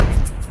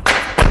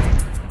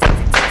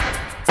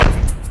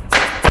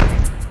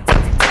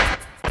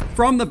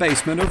From the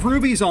basement of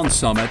Ruby's on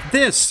Summit,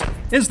 this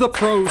is The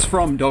Pros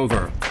from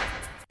Dover.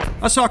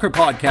 A soccer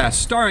podcast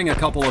starring a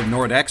couple of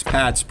Nord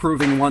expats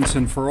proving once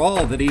and for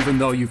all that even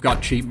though you've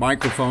got cheap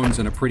microphones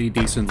and a pretty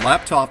decent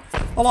laptop,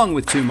 along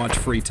with too much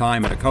free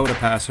time and a Coda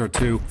Pass or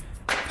two,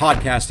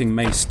 podcasting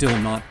may still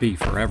not be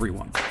for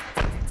everyone.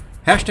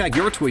 Hashtag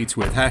your tweets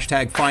with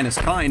hashtag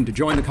finestkind to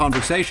join the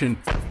conversation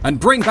and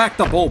bring back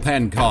the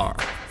bullpen car.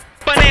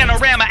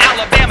 Bananarama,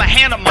 Alabama,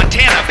 Hannah,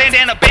 Montana,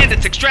 Bandana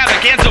Bandits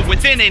extravaganza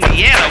within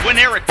Indiana. When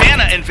Eric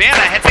Bana and Vanna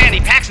had fanny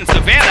packs in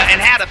Savannah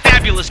and had a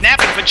fabulous nap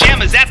in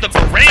pajamas at the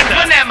veranda.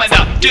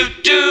 Banana,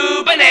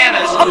 doo-doo,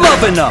 bananas. I'm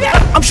loving them.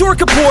 I'm sure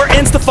Kapoor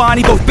and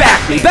Stefani both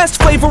back me.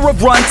 Best flavor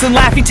of runts and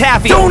Laffy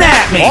Taffy. Don't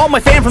at me. All my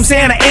fan from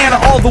Santa Ana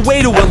all the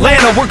way to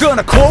Atlanta. We're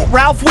gonna quote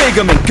Ralph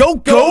Wiggum and go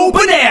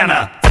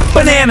banana.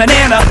 Banana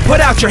nana,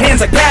 put out your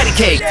hands like patty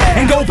cake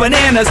and go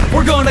bananas.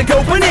 We're gonna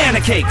go banana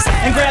cakes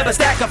and grab a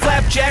stack of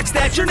flapjacks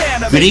that your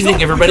nana makes. Good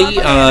evening, everybody.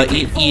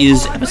 It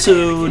is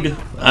episode,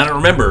 I don't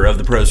remember, of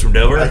the Pros from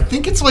Dover. I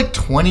think it's like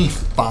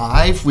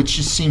 25, which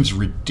just seems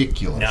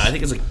ridiculous. No, I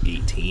think it's like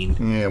 18.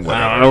 Yeah, whatever.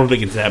 I don't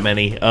think it's that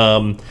many.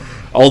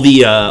 All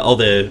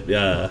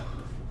the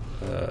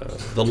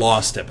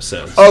Lost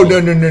episodes. Oh,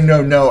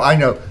 no, I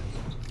know.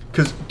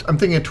 Because I'm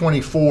thinking of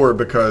 24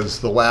 because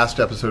the last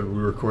episode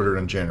we recorded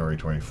on January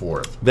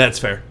 24th. That's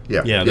fair.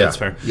 Yeah, that's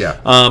fair. Yeah.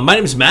 My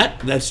name's Matt.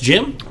 That's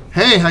Jim.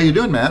 Hey, how you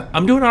doing, Matt?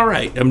 I'm doing all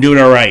right. Been doing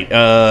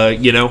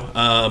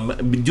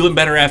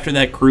better after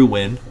that crew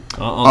win.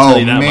 I'll tell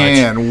you that much. Oh,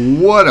 man,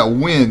 what a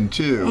win,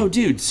 too. Oh,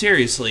 dude,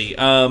 seriously.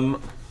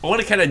 I want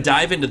to kind of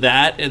dive into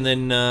that, and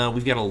then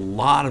we've got a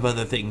lot of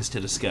other things to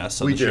discuss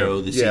on the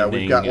show this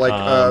evening. Yeah, we've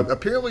got,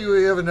 apparently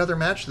we have another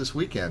match this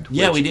weekend.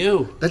 Yeah, we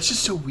do. That's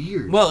just so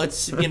weird. Well,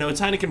 it's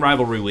Heineken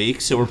Rivalry Week,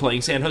 so we're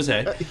playing San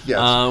Jose,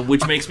 yes.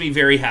 Which makes me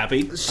very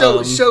happy. So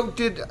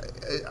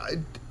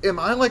am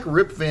I like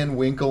Rip Van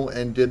Winkle,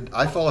 and did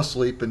I fall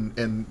asleep,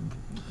 and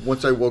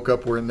once I woke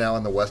up, we're now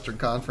in the Western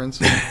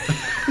Conference?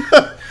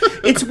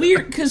 It's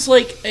weird because,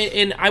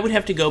 and I would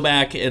have to go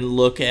back and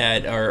look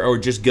at, or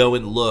just go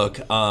and look.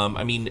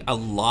 I mean, a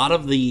lot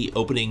of the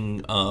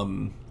opening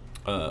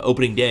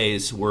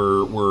days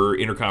were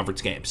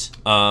interconference games.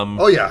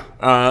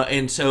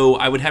 And so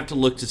I would have to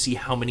look to see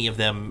how many of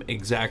them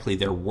exactly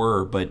there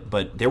were,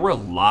 but there were a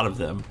lot of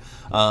them.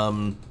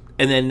 And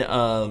then,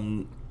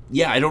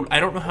 I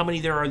don't know how many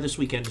there are this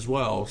weekend as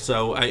well.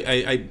 So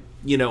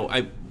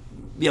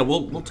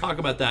we'll talk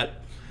about that.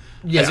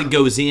 Yeah. As it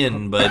goes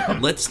in,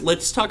 but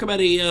let's talk about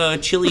a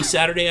chilly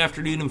Saturday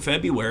afternoon in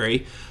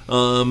February,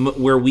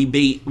 where we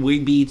beat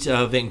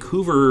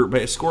Vancouver by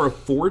a score of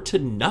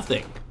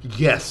 4-0.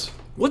 Yes.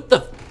 What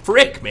the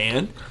frick,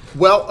 man?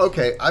 Well,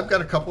 okay, I've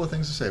got a couple of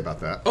things to say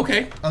about that.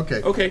 Okay.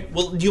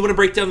 Well, do you want to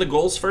break down the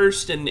goals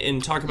first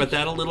and talk about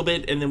that a little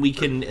bit, and then we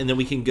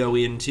can go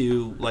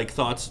into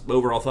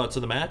overall thoughts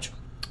of the match?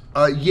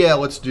 Yeah,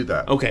 let's do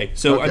that. Okay,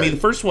 so I mean, the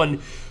first one,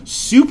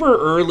 super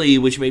early,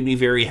 which made me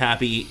very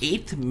happy.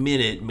 8th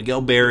minute, Miguel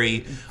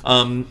Berry.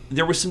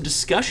 There were some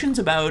discussions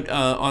about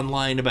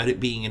online about it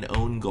being an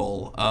own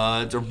goal.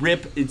 It's a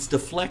rip. It's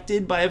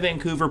deflected by a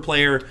Vancouver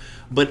player,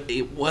 but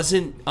it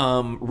wasn't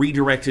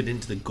redirected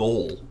into the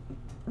goal.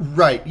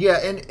 Right. Yeah,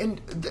 and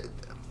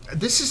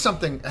this is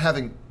something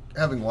having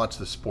watched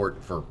the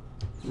sport for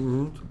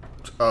 1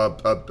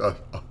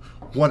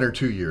 or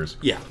 2 years.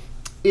 Yeah.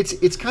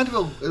 It's kind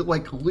of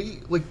like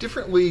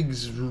different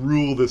leagues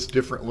rule this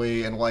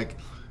differently, and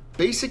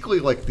basically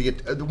one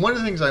of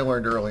the things I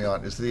learned early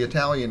on is the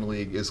Italian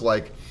league is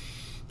like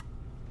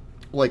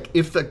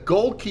if the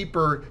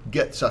goalkeeper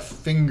gets a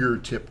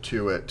fingertip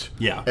to it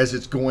as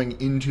it's going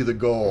into the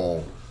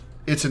goal,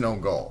 it's an own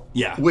goal.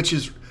 Yeah. Which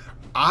is,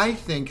 I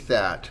think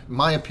that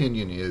my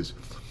opinion is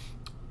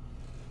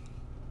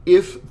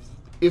if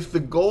the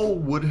goal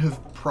would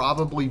have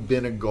probably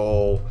been a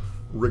goal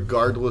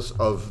regardless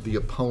of the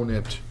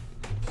opponent,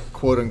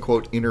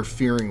 quote-unquote,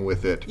 interfering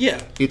with it,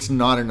 it's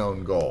not an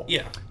own goal.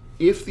 Yeah.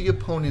 If the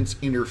opponent's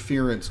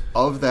interference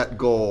of that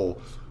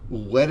goal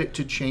led it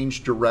to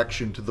change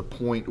direction to the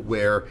point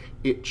where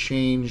it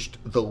changed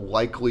the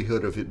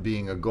likelihood of it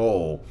being a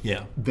goal,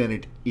 then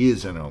it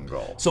is an own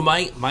goal. So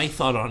my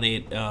thought on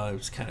it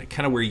is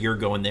kind of where you're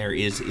going there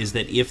is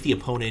that if the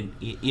opponent,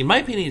 in my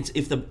opinion, it's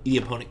if the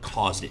opponent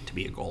caused it to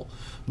be a goal,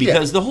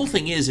 because the whole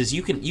thing is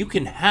you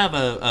can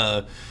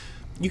have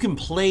you can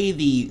play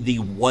the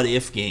what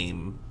if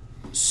game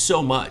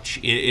so much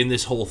in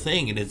this whole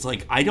thing, and it's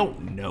like, I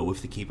don't know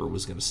if the keeper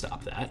was going to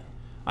stop that.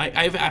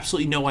 I have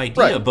absolutely no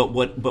idea. Right. But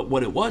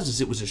what it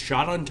was a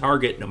shot on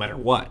target no matter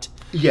what.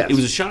 Yes. It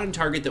was a shot on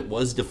target that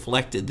was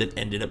deflected that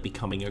ended up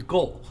becoming a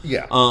goal.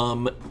 Yeah.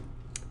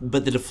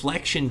 But the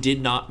deflection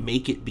did not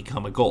make it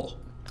become a goal.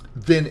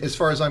 Then, as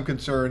far as I'm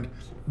concerned,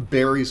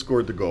 Barry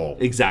scored the goal.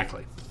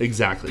 Exactly.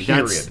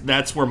 Period.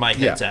 That's where my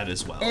head's at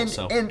as well.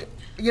 And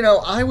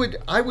I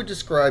would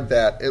describe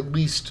that, at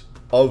least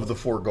of the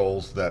 4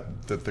 goals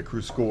that the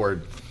crew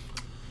scored,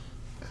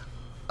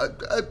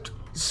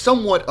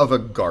 somewhat of a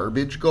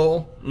garbage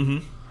goal. Mm-hmm.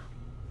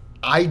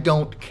 I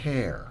don't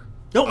care.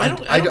 No, I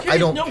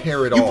don't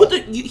care at all.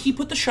 He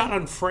put the shot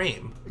on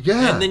frame.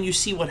 Yeah. And then you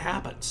see what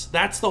happens.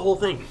 That's the whole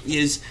thing.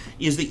 Is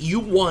that you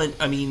want?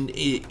 I mean,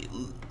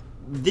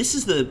 this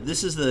is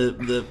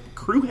the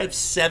Crew had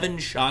 7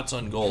 shots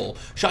on goal,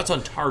 shots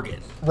on target.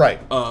 Right.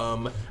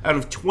 Out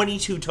of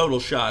 22 total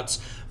shots,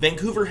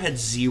 Vancouver had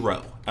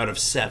 0 out of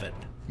 7.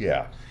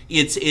 Yeah.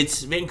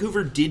 It's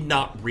Vancouver did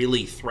not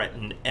really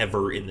threaten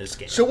ever in this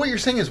game. So what you're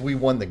saying is we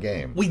won the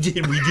game. We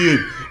did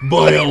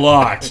by a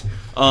lot.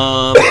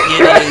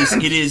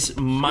 It is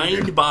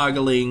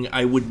mind-boggling.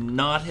 I would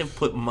not have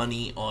put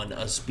money on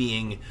us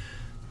being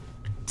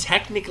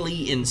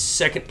technically in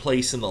second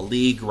place in the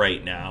league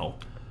right now,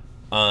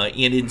 and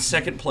in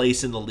second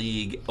place in the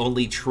league,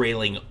 only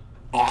trailing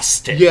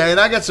Austin. Yeah, and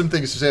I got some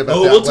things to say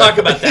about that. We'll talk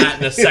about that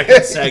in the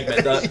second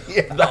segment.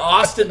 The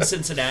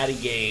Austin-Cincinnati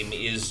game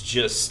is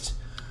just.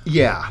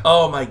 Yeah.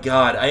 Oh my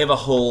God! I have a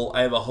whole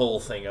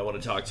thing I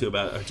want to talk to you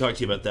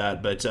about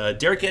that. But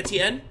Derek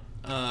Etienne,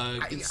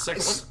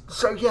 second one.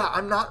 So yeah,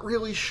 I'm not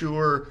really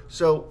sure.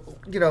 So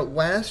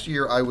last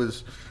year I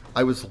was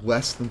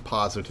less than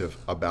positive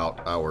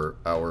about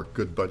our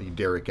good buddy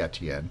Derek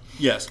Etienne.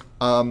 Yes.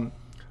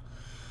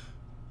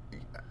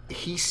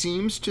 He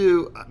seems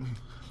to.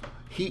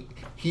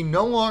 He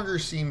no longer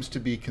seems to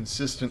be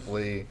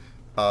consistently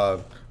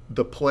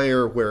the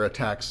player where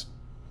attacks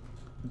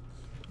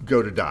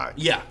go to die.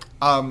 Yeah.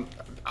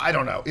 I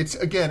don't know.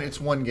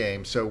 It's one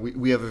game, so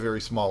we have a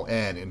very small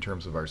N in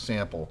terms of our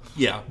sample.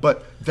 Yeah.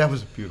 But that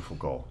was a beautiful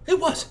goal. It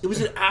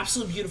was an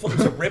absolute beautiful. It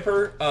was a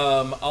ripper.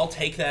 I'll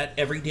take that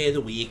every day of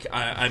the week.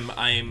 And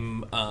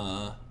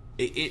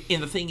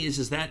the thing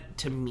is that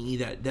to me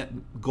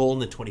that goal in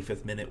the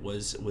 25th minute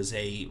was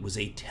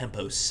a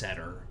tempo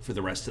setter for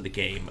the rest of the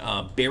game.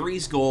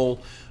 Barry's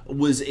goal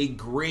was a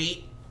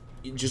great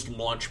just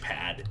launch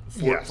pad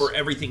for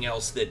everything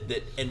else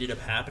that ended up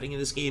happening in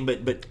this game.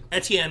 But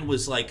Etienne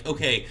was like,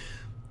 okay,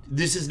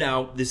 this is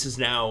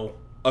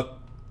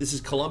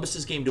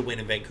Columbus's game to win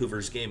and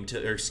Vancouver's game to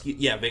lose.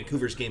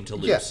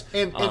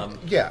 And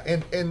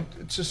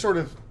to sort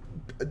of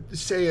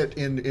say it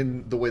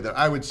in the way that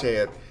I would say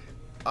it,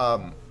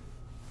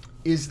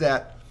 is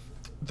that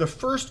the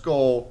first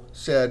goal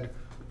said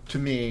to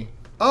me,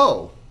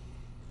 "Oh,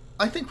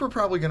 I think we're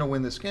probably going to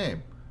win this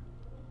game,"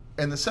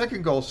 and the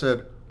second goal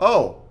said,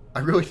 "Oh, I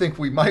really think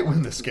we might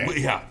win this game."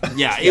 Yeah.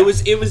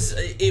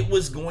 It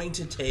was going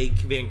to take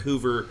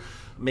Vancouver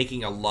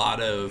making a lot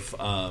of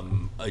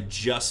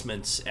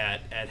adjustments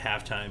at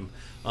halftime,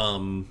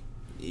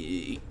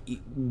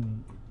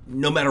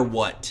 no matter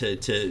what,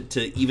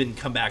 to even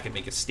come back and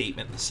make a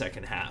statement in the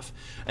second half.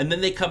 And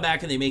then they come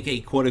back and they make a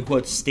quote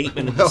unquote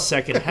statement in the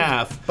second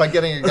half by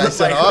getting a guy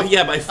sent off.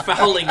 Yeah, by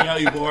fouling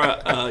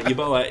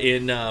Yeboah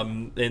in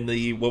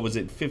the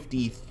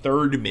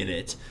 53rd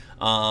minute.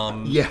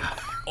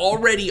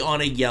 Already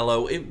on a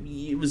yellow.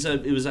 It was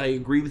I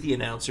agree with the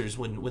announcers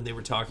when they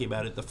were talking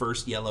about it. The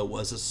first yellow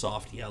was a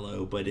soft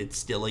yellow, but it's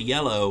still a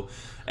yellow.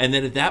 And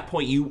then at that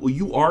point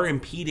you are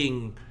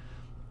impeding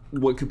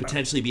what could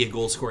potentially be a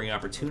goal scoring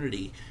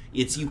opportunity.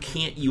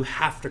 You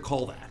have to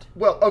call that.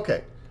 Well,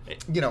 okay.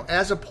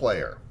 As a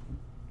player,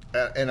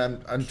 and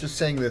I'm just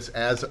saying this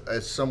as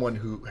someone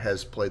who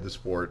has played the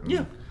sport.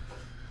 Yeah.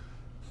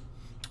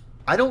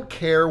 I don't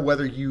care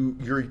whether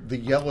the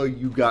yellow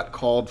you got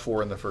called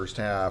for in the first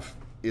half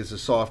is a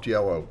soft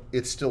yellow.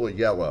 It's still a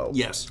yellow.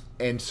 Yes.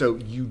 And so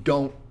you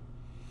don't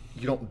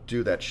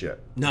do that shit.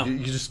 No. You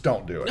just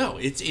don't do it. No,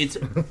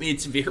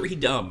 it's very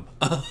dumb.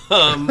 But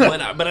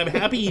I'm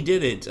happy he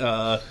did it.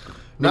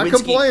 Not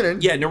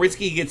complaining. Yeah,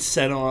 Nowitzki gets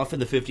sent off in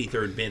the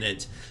 53rd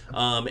minute.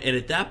 And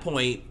at that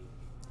point,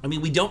 I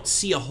mean, we don't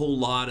see a whole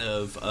lot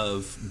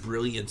of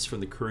brilliance from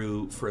the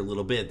Crew for a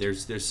little bit.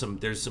 There's some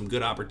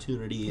good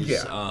opportunities.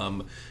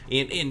 Yeah.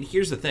 And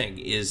here's the thing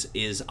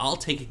is I'll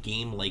take a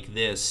game like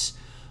this,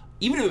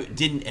 even if it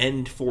didn't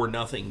end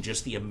 4-0,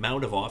 just the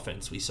amount of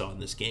offense we saw in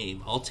this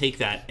game, I'll take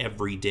that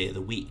every day of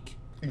the week.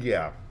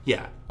 Yeah.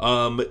 Yeah.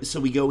 So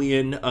we go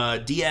in.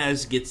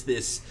 Diaz gets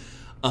this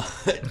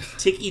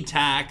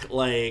ticky-tack,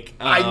 like...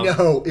 I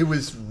know. It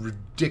was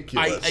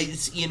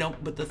ridiculous.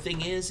 But the thing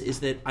is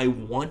that I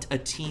want a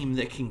team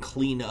that can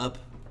clean up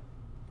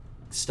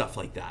stuff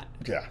like that.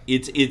 Yeah.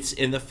 It's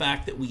and the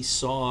fact that we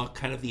saw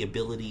kind of the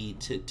ability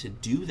to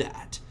do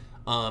that.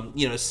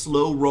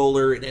 Slow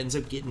roller, it ends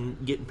up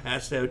getting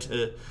passed out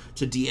to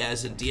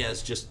Diaz, and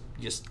Diaz just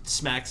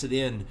smacks it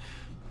in.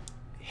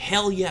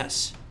 Hell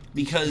yes,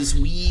 because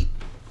we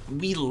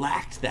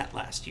lacked that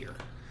last year.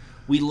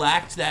 We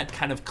lacked that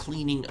kind of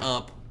cleaning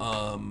up.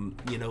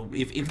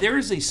 If there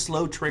is a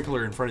slow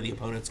trickler in front of the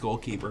opponent's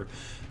goalkeeper,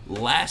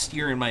 last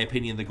year, in my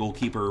opinion, the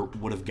goalkeeper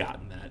would have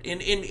gotten that.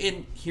 And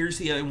here's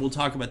and we'll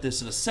talk about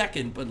this in a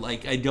second, but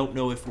I don't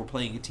know if we're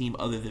playing a team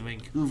other than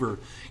Vancouver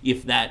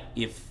if that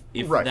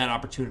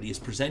opportunity is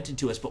presented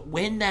to us. But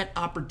when that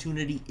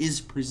opportunity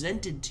is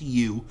presented to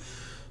you,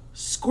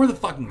 score the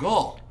fucking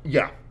goal.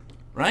 Yeah.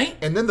 Right?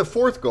 And then the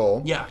fourth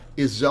goal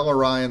is Zella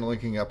Ryan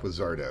linking up with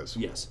Zardes.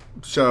 Yes.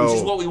 So, which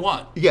is what we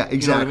want. Yeah,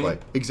 exactly. You know what I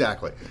mean?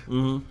 Exactly.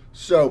 Mm-hmm.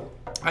 So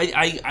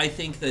I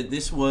think that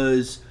this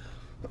was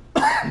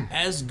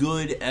as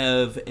good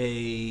of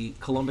a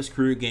Columbus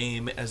Crew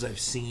game as I've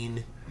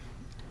seen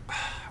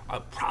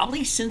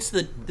probably since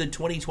the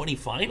 2020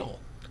 final.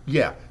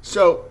 Yeah.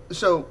 So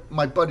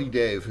my buddy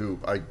Dave, who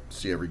I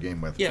see every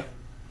game with, Yeah.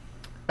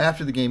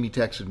 after the game he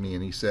texted me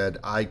and he said,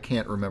 I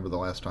can't remember the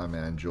last time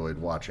I enjoyed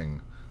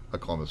watching a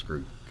Columbus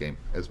Crew game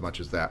as much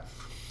as that.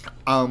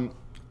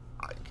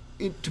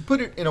 To put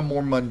it in a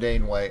more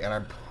mundane way, and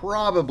I'm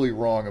probably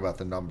wrong about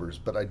the numbers,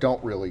 but I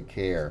don't really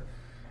care,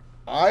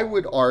 I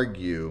would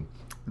argue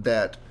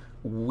that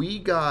we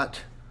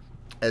got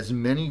as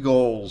many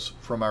goals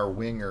from our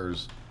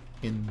wingers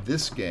in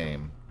this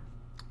game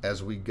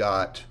as we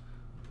got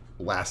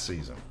last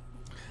season.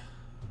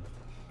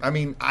 I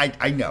mean,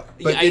 I know.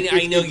 But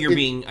I know you're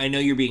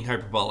being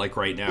hyperbolic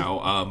right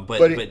now,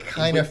 but it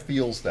kind of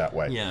feels that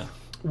way. Yeah.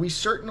 We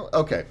certainly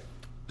okay.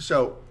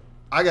 So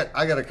I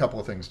got a couple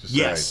of things to say.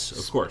 Yes,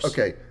 of course.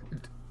 Okay,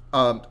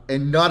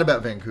 and not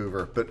about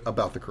Vancouver, but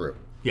about the Crew.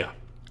 Yeah.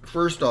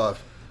 First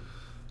off,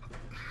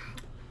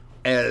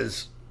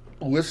 as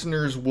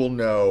listeners will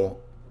know,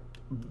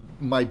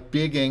 my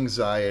big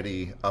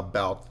anxiety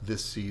about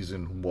this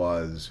season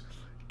was,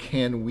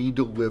 can we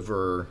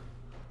deliver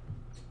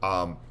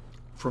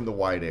from the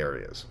wide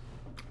areas?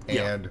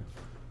 And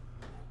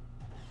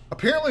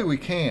apparently we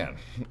can.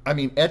 I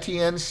mean,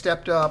 Etienne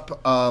stepped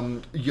up.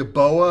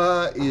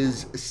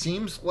 Yeboah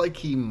seems like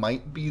he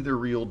might be the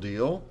real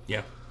deal.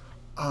 Yeah.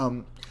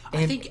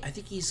 I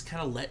think he's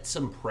kind of let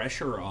some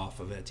pressure off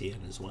of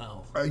Etienne as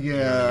well. Yeah, you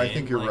know I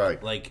think you're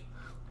right. Like,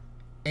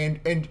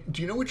 and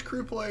do you know which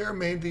Crew player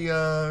made the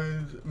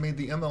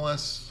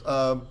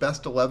MLS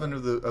best 11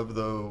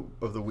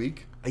 of the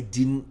week? I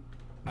didn't.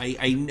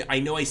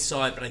 I know I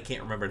saw it, but I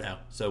can't remember now.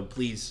 So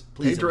please.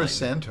 Pedro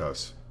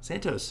Santos.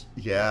 Santos.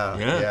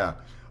 Yeah.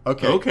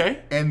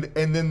 Okay. And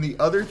then the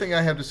other thing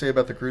I have to say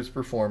about the Crew's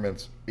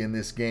performance in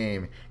this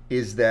game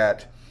is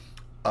that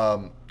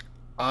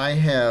I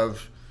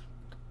have,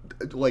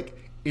 like,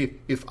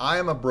 if I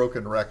am a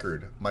broken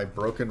record, my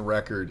broken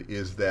record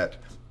is that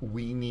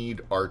we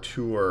need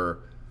Artur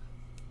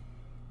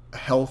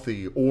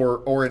healthy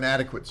or an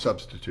adequate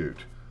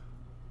substitute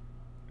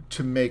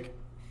to make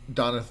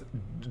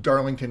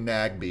Darlington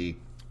Nagbe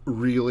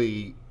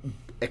really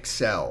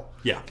excel.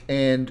 Yeah.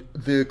 And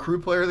the Crew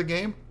player of the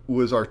game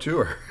was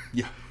Artur.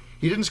 Yeah.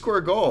 He didn't score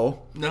a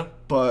goal. No.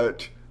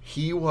 But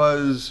he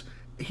was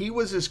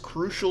as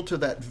crucial to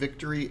that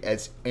victory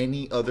as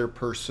any other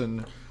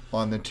person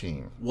on the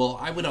team. Well,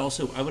 I would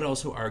also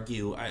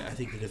argue I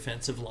think the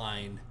defensive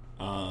line.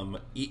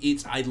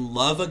 I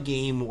love a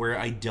game where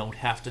I don't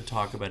have to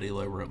talk about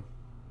Eloy Room.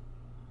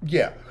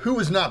 Yeah, who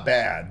was not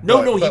bad.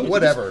 No,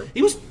 whatever.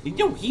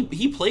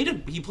 He played a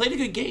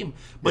good game.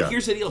 But Yeah.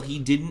 here's the deal: he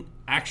didn't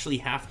actually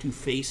have to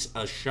face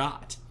a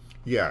shot.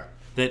 Yeah.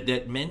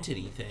 That meant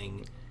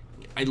anything.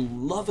 I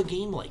love a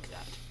game like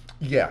that.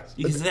 Yeah.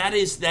 Because that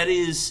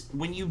is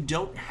when you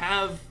don't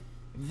have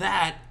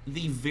that,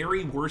 the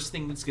very worst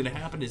thing that's going to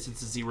happen is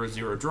it's a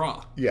 0-0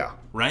 draw. Yeah.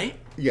 Right?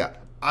 Yeah.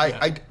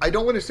 I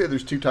don't want to say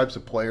there's two types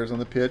of players on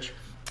the pitch,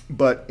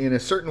 but in a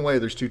certain way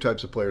there's two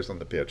types of players on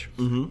the pitch.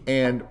 Mm-hmm.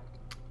 And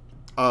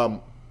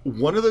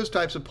one of those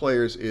types of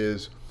players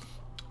is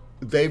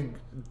they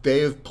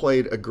have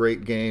played a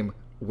great game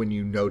when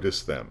you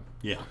notice them.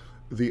 Yeah.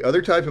 The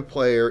other type of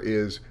player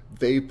is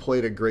they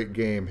played a great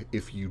game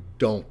if you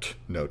don't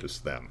notice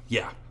them.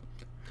 Yeah.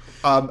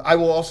 I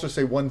will also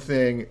say one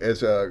thing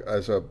as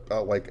a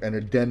like an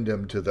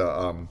addendum to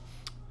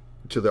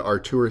the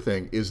Artur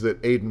thing is that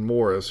Aiden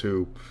Morris,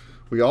 who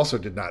we also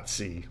did not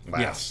see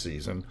last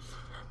season,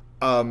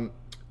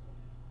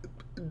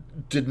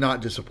 did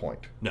not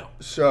disappoint. No.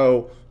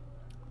 So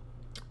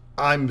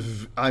I'm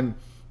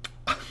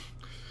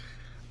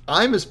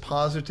as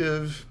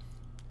positive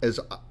as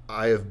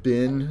I have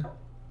been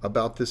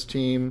about this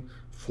team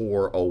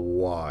for a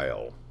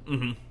while.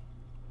 Mm-hmm.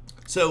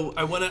 So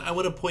I want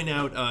to point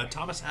out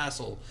Thomas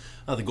Hassel,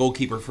 the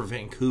goalkeeper for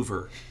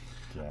Vancouver.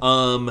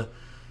 Yeah.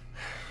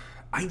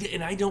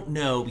 I don't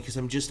know because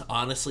I'm just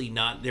honestly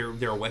not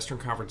they're a Western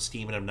Conference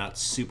team and I'm not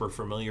super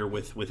familiar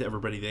with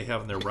everybody they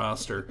have on their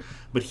roster.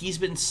 But he's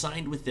been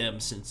signed with them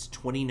since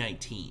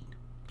 2019.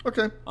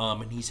 Okay.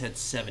 And he's had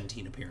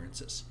 17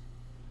 appearances.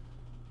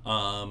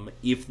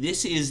 If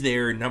this is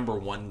their number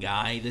one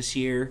guy this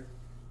year,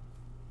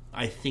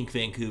 I think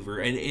Vancouver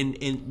and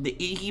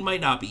he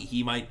might not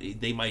be.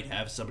 They might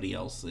have somebody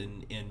else,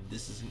 and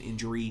this is an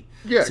injury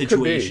situation.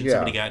 Could be, yeah.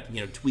 Somebody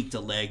got tweaked a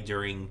leg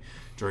during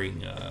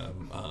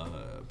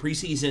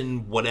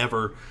preseason,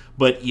 whatever.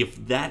 But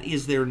if that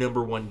is their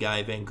number one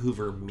guy,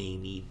 Vancouver may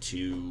need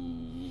to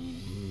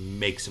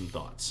make some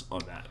thoughts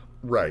on that.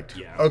 Right.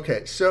 Yeah.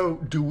 Okay,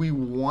 so do we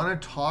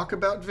want to talk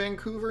about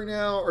Vancouver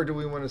now, or do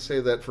we want to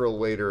save that for a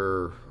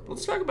later?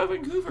 Let's talk about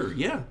Vancouver.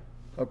 Yeah.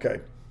 Okay.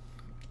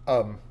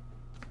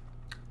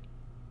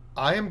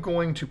 I am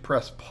going to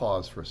press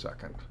pause for a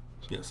second.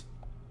 Yes.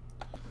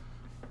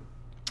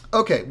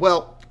 Okay,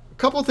 well, a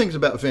couple of things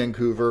about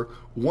Vancouver,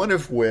 one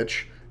of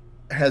which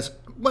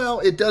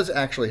it does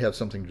actually have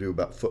something to do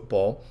about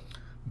football,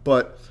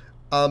 but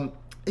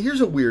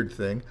here's a weird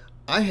thing.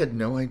 I had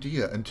no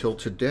idea until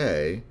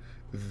today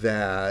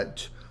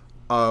that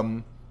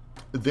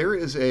there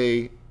is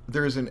an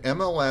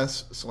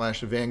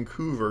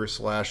MLS/Vancouver/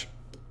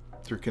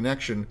 through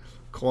connection,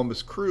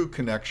 Columbus Crew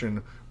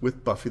connection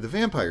with Buffy the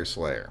Vampire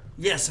Slayer.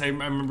 Yes, I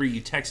remember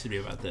you texted me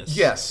about this.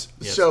 Yes.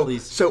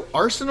 Please. So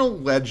Arsenal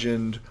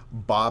legend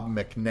Bob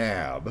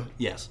McNabb,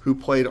 Yes, who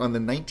played on the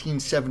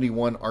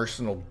 1971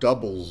 Arsenal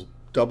double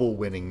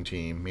winning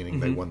team, meaning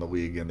they won the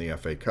league and the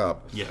FA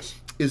Cup. yes,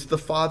 Is the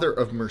father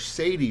of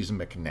Mercedes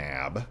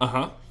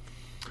McNabb,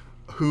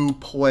 who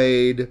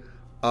played.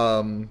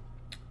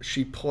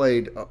 She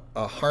played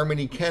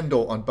Harmony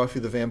Kendall on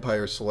Buffy the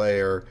Vampire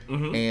Slayer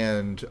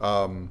and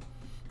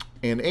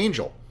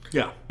Angel.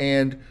 Yeah.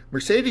 And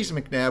Mercedes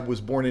McNabb was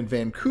born in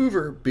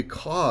Vancouver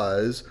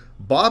because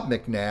Bob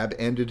McNabb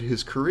ended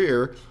his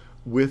career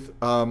with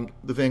the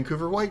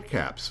Vancouver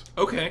Whitecaps.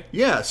 Okay.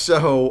 Yeah,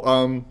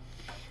 so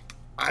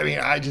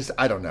I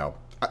don't know.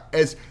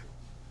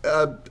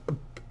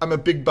 I'm a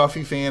big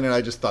Buffy fan, and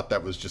I just thought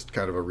that was just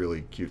kind of a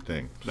really cute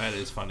thing. That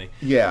is funny.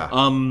 Yeah.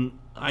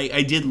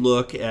 I did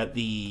look at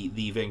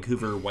the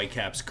Vancouver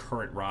Whitecaps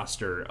current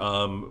roster.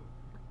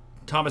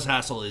 Thomas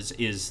Hassel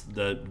is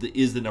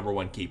the number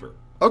one keeper.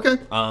 Okay.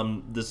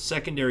 The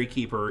secondary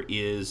keeper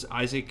is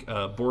Isaac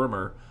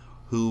Borimer,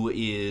 who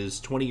is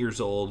 20 years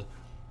old,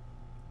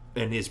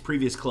 and his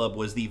previous club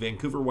was the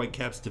Vancouver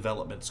Whitecaps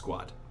development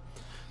squad.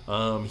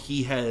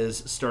 He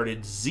has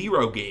started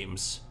 0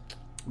 games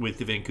with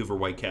the Vancouver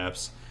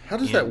Whitecaps. How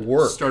does that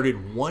work?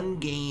 Started 1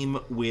 game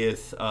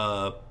with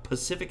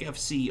Pacific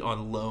FC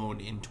on loan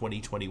in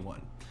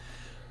 2021.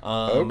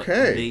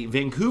 Okay.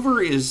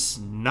 Vancouver is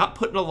not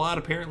putting a lot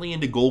apparently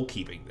into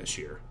goalkeeping this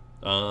year.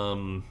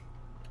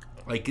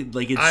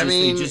 They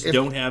just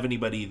don't have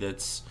anybody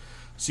that's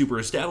super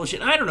established.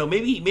 And I don't know,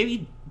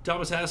 maybe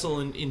Thomas Hassel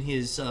in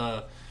his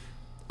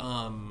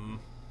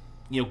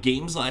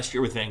games last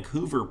year with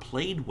Vancouver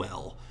played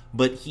well,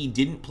 but he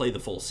didn't play the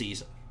full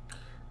season.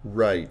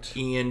 Right.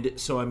 And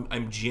so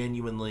I'm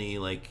genuinely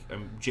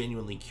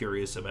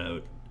curious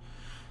about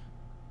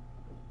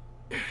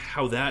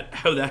how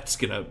that's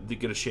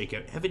gonna shake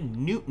out.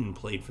 Evan Newton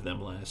played for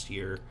them last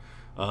year,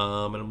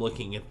 and I'm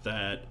looking at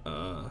that.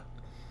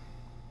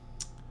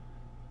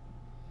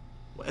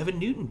 Evan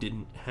Newton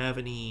didn't have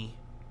any.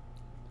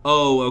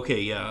 Oh,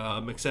 okay,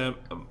 yeah. Maxime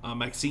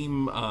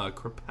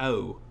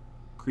Crepeau.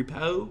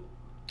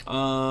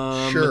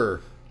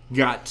 Sure.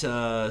 Got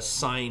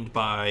signed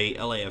by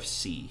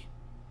LAFC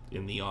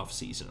in the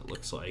offseason, it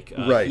looks like.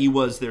 Right. He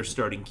was their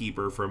starting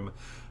keeper from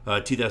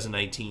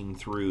 2019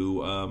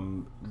 through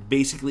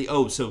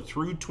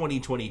through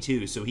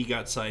 2022. So he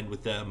got signed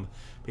with them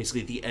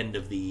basically at the end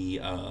of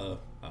the I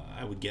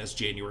would guess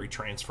January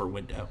transfer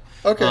window.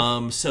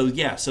 Okay. So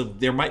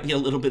there might be a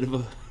little bit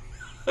of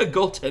a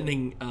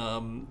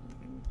goaltending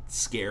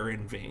scare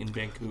in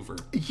Vancouver.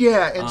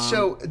 Yeah, and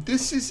so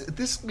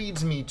this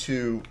leads me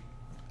to,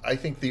 I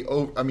think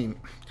I'm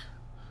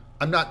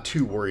not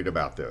too worried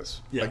about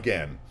this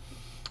again,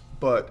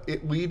 but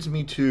it leads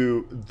me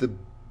to the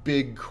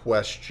big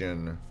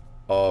question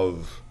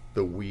of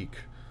the week,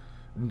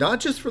 not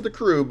just for the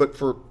Crew, but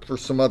for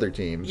some other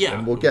teams. Yeah,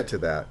 and we'll get to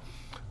that.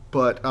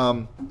 But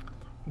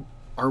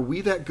are we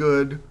that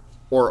good,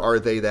 or are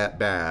they that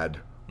bad,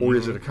 or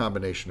is it a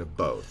combination of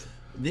both?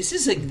 This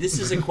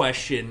is a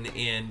question,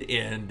 and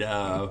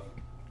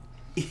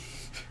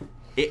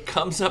it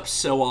comes up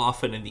so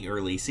often in the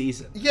early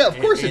season. Yeah, of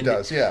course it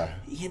does. Yeah,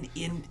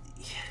 and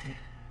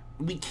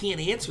we can't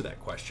answer that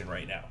question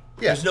right now.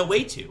 Yeah. There's no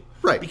way to.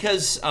 Right.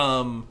 Because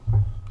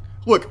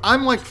look,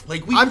 I'm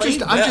I'm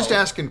just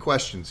asking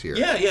questions here.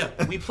 Yeah.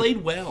 We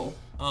played well.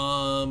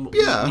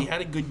 We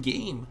had a good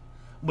game,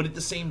 but at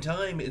the same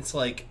time, it's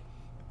like.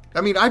 I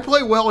mean, I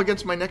play well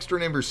against my next door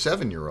neighbor's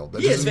 7-year-old.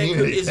 That doesn't mean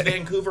anything. Is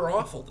Vancouver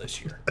awful this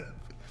year?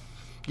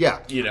 Yeah.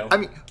 I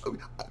mean,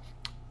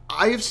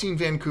 I have seen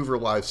Vancouver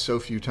live so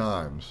few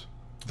times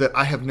that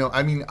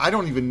I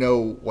don't even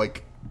know,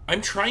 like.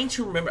 I'm trying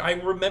to remember. I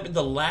remember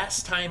the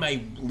last time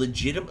I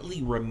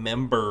legitimately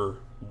remember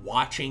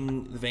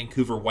watching the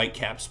Vancouver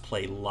Whitecaps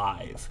play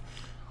live.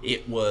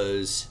 It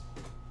was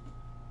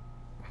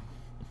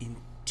in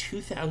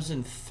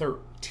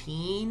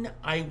 2013,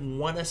 I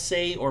want to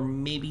say, or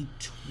maybe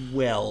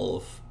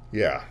 12.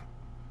 Yeah.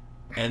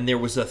 And there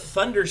was a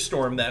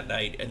thunderstorm that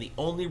night, and the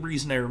only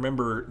reason I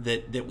remember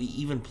that we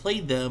even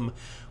played them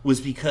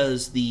was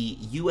because the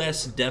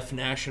U.S. Deaf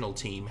National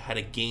Team had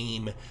a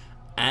game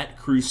at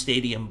Crew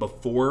Stadium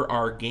before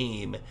our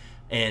game,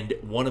 and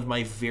one of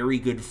my very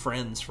good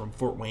friends from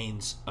Fort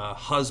Wayne's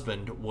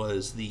husband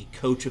was the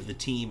coach of the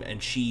team,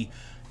 and she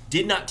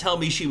did not tell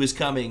me she was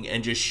coming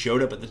and just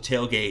showed up at the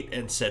tailgate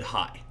and said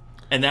hi.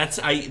 And that's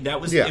it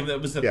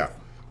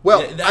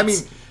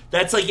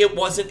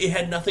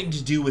had nothing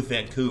to do with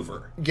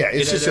Vancouver. Yeah,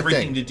 it's it just had a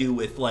everything thing. to do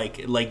with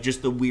like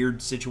just the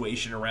weird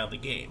situation around the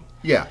game.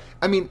 Yeah,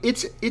 I mean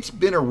it's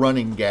been a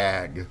running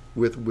gag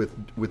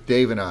with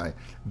Dave and I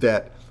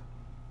that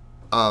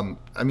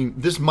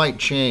this might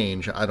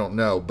change, I don't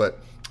know, but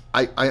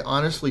I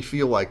honestly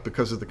feel like,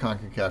 because of the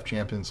CONCACAF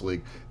Champions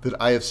League, that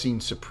I have seen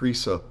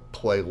Saprissa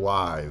play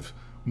live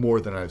more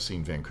than I've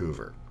seen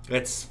Vancouver.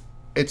 It's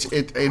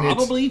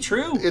probably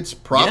true. It's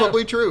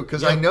probably true,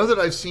 because I Yeah. know that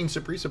I've seen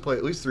Saprissa play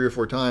at least 3 or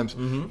 4 times,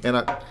 and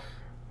I'm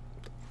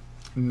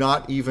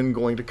not even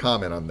going to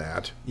comment on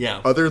that.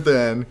 Yeah. Other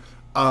than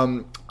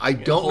I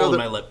don't know hold that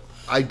my lip.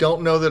 I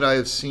don't know that I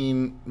have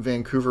seen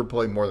Vancouver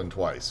play more than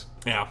twice.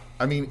 Yeah.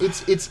 I mean,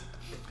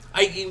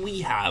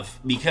 We have,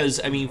 because,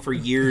 I mean, for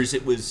years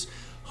it was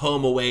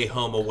home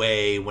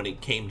away when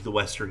it came to the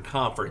Western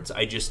Conference.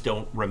 I just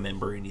don't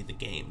remember any of the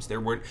games. There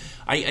weren't.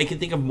 I can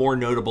think of more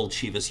notable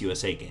Chivas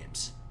USA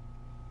games.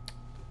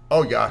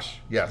 Oh gosh,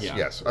 yes, Yeah.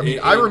 yes. I mean,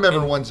 I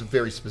remember one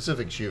very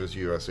specific Chivas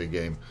USA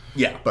game.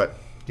 Yeah. But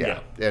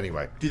yeah.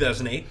 Anyway,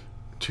 2008.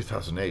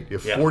 2008,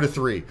 Yeah.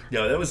 4-3.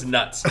 No, that was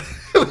nuts.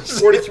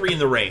 43 in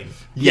the rain.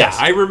 Yes.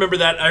 Yeah, I remember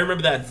that. I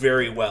remember that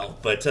very well.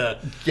 But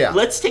Yeah.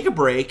 let's take a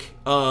break,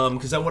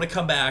 because I want to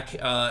come back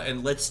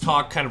and let's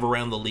talk kind of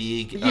around the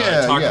league.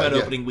 Yeah, talk yeah, about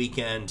yeah. opening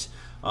weekend,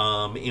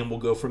 and we'll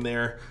go from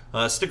there.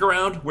 Stick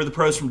around. We're the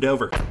pros from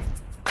Dover.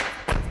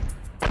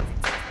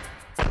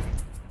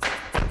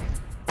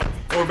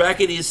 And we're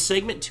back. It is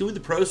segment 2 of the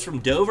pros from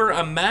Dover.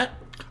 I'm Matt.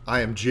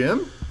 I am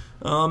Jim.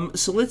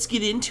 So let's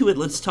get into it.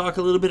 Let's talk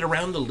a little bit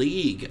around the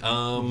league.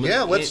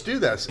 Yeah, let's do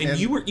this. And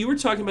you were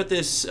talking about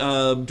this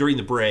during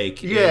the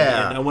break.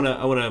 Yeah. And I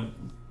wanna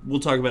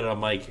we'll talk about it on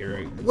mic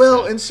here.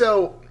 Well, and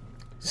so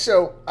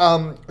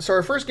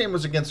our first game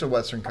was against a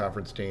Western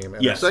Conference team,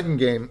 and Yes. our second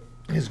game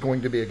is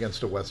going to be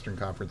against a Western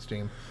Conference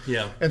team.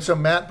 Yeah. And so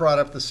Matt brought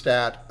up the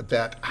stat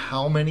that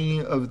how many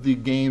of the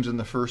games in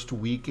the first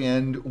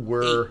weekend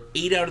were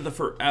 8 out of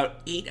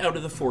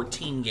the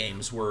 14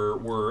 games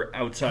were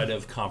outside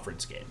of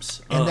conference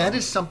games. and that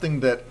is something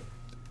that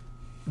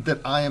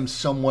I am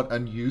somewhat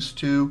unused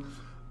to,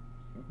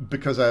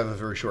 because I have a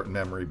very short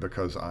memory,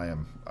 because I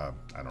am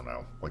I don't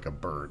know, like a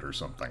bird or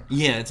something.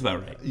 Yeah, it's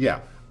about right. Yeah.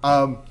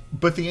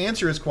 But the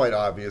answer is quite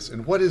obvious.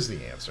 And what is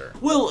the answer?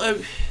 Well,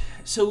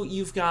 so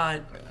you've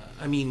got,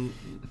 I mean,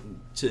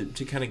 to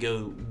kind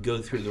of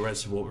go through the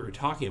rest of what we were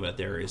talking about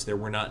there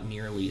were not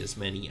nearly as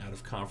many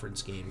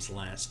out-of-conference games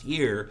last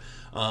year.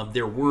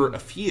 There were a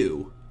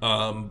few,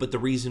 but the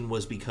reason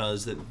was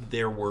because that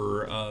there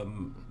were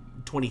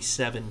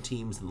 27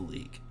 teams in the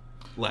league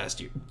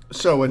last year.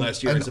 So an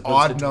Last year as opposed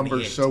to odd number.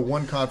 28. So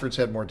one conference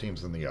had more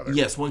teams than the other.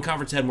 Yes, one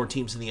conference had more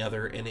teams than the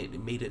other, and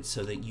it made it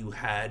so that you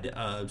had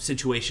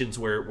situations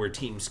where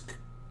teams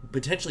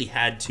potentially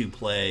had to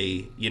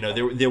play. You know,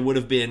 there would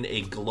have been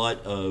a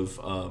glut of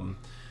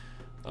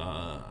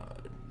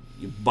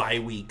bye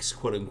weeks,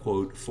 quote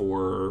unquote,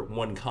 for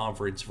one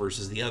conference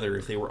versus the other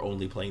if they were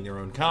only playing their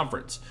own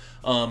conference.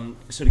 So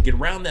to get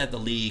around that, the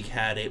league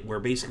had it where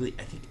basically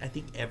I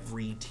think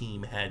every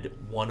team had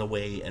one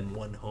away and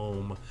one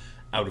home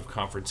out of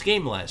conference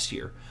game last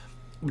year.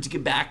 To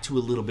get back to a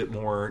little bit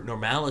more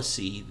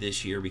normalcy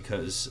this year,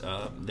 because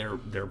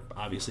they're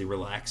obviously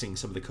relaxing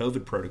some of the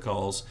COVID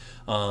protocols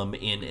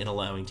and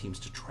allowing teams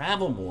to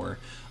travel more.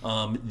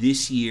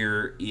 This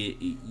year,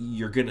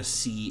 you're going to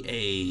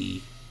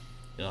see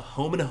a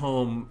home and a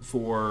home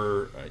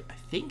for I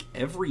think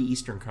every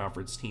Eastern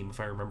Conference team,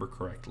 if I remember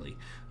correctly.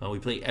 We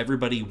play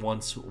everybody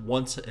once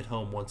at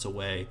home, once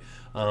away,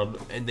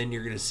 and then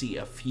you're going to see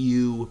a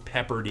few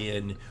peppered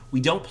in.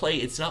 We don't play.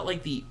 It's not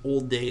like the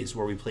old days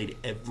where we played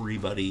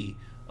everybody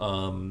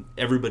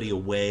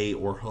away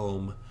or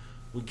home.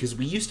 Because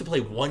we used to play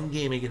one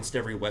game against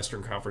every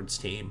Western Conference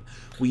team.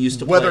 We used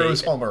to Whether play, it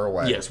was home or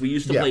away. Yes, we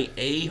used to play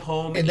a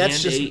home and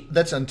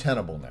that's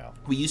untenable now.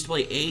 We used to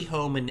play a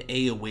home and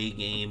a away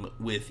game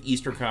with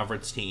Eastern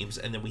Conference teams,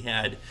 and then we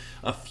had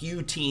a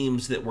few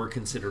teams that were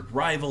considered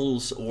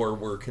rivals or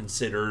were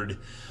considered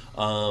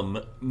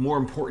more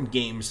important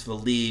games for the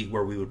league,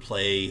 where we would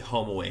play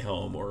home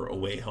or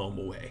away home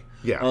away.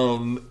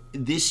 Yeah.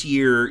 This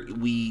year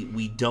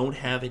we don't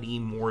have any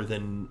more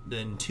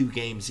than 2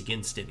 games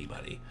against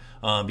anybody,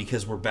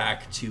 because we're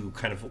back to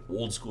kind of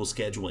old school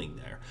scheduling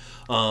there.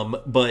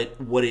 But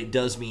what it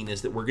does mean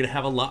is that we're going to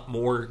have a lot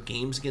more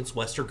games against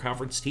Western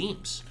Conference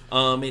teams,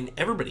 and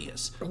everybody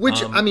is.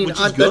 Which I mean,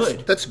 which is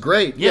good. That's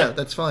great. Yeah,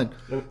 that's fine.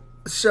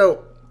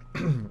 So,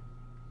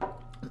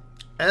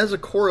 as a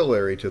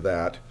corollary to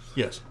that,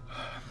 Yes.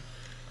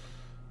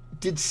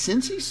 did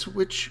Cincy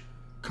switch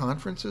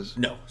conferences?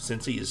 No,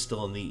 Cincy is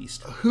still in the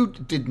East. Who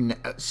did?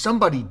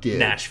 Somebody did.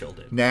 Nashville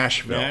did.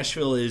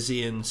 Nashville is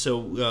in.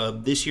 So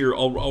this year,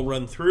 I'll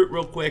run through it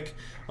real quick.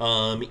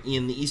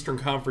 In the Eastern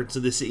Conference,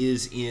 so this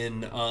is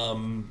in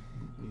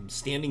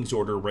standings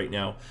order right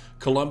now: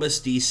 Columbus,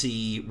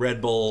 DC,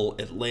 Red Bull,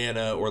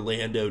 Atlanta,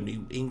 Orlando,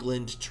 New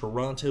England,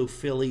 Toronto,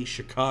 Philly,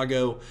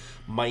 Chicago,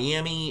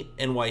 Miami,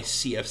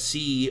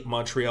 NYCFC,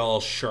 Montreal,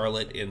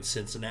 Charlotte, and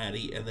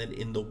Cincinnati. And then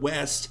in the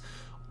West,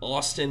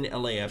 Austin,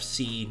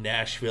 LAFC,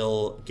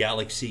 Nashville,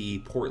 Galaxy,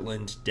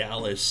 Portland,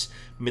 Dallas,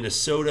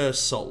 Minnesota,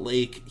 Salt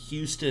Lake,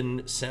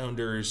 Houston,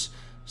 Sounders,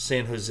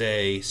 San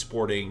Jose,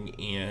 Sporting,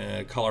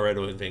 and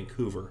Colorado, and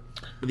Vancouver.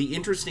 But the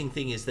interesting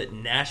thing is that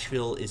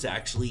Nashville is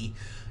actually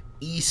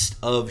east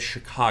of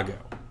Chicago.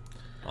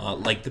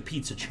 like the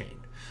pizza chain.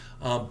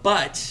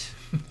 But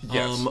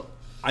Yes.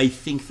 I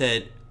think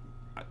that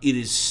it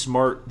is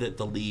smart that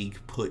the league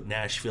put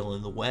Nashville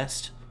in the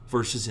West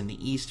versus in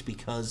the East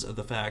because of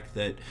the fact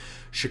that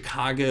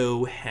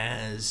Chicago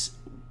has,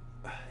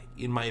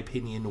 in my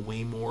opinion,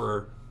 way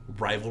more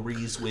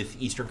rivalries with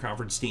Eastern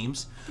Conference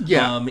teams.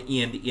 Yeah.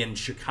 And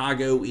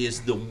Chicago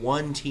is the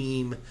one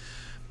team,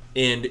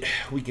 and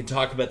we can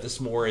talk about this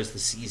more as the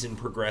season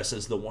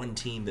progresses, the one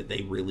team that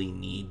they really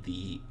need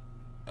the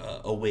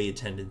away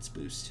attendance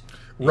boost.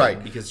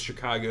 Right. Because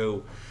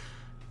Chicago,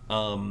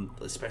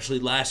 especially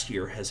last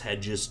year, has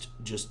had just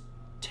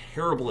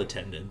terrible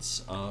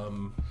attendance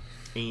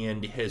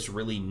and has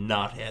really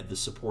not had the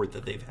support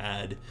that they've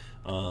had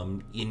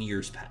in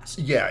years past.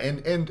 Yeah,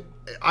 and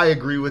I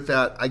agree with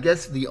that. I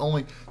guess the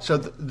only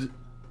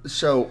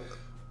so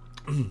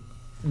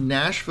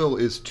Nashville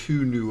is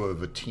too new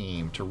of a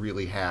team to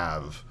really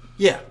have.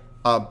 Yeah.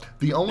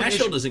 The only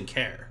Nashville issue, doesn't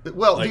care.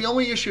 well, the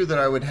only issue that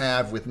I would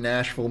have with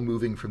Nashville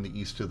moving from the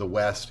east to the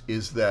west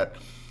is that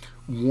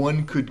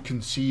one could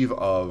conceive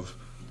of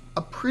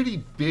a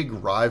pretty big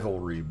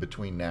rivalry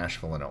between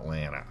Nashville and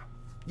Atlanta.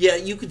 Yeah,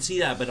 you could see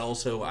that, but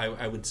also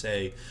I would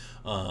say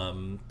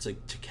to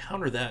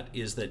counter that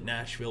is that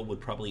Nashville would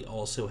probably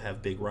also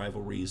have big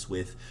rivalries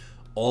with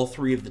all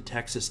three of the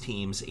Texas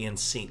teams and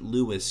St.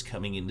 Louis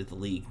coming into the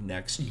league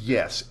next year.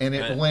 Yes, and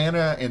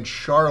Atlanta and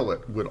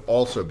Charlotte would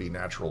also be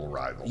natural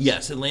rivals.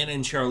 Yes, Atlanta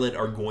and Charlotte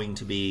are going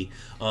to be.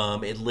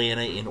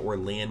 Atlanta and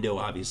Orlando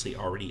obviously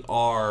already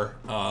are.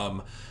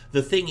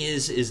 The thing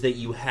is that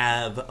you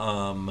have.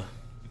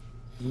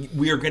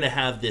 We are going to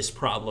have this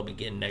problem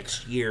again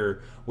next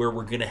year, where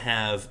we're going to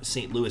have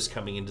St. Louis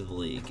coming into the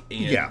league,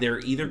 and they're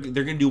going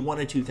to do one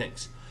of two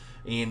things.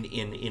 And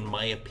in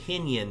my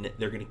opinion,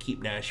 they're going to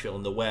keep Nashville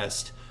in the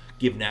West,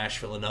 give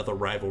Nashville another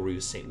rivalry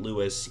with St.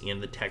 Louis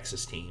and the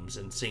Texas teams,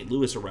 and St.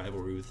 Louis a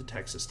rivalry with the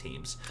Texas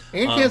teams.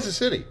 And Kansas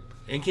City.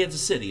 And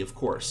Kansas City, of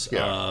course.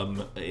 Yeah.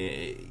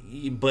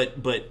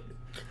 But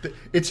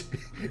It's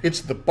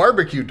the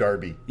barbecue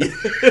derby.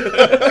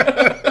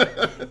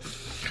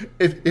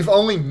 If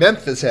only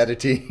Memphis had a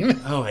team.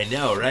 oh, I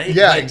know, right?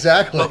 Yeah,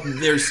 exactly. But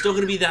there's still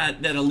going to be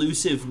that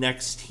elusive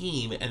next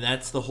team, and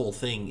that's the whole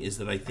thing. Is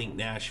that I think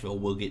Nashville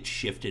will get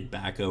shifted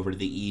back over to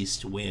the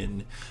East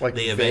when Like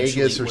they Vegas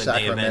eventually or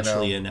Sacramento.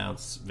 eventually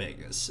announce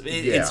Vegas.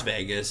 It's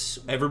Vegas.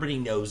 Everybody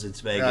knows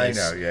it's Vegas. I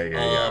know.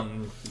 Yeah.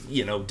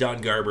 You know, Don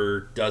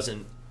Garber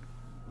isn't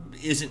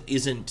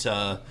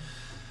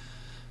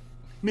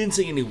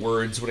mincing any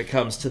words when it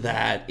comes to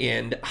that,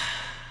 and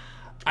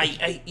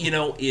I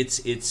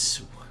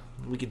it's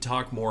we can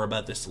talk more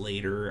about this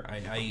later.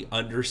 I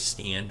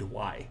understand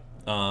why.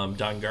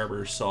 Don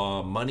Garber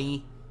saw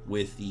money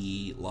with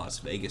the Las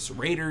Vegas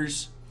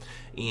Raiders,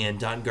 and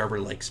Don Garber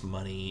likes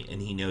money,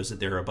 and he knows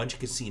that there are a bunch of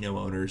casino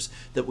owners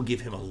that will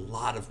give him a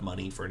lot of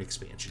money for an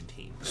expansion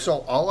team. So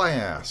all I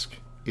ask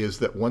is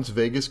that once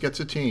Vegas gets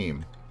a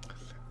team,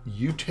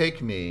 you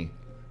take me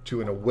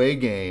to an away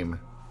game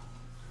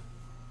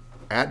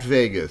at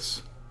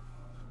Vegas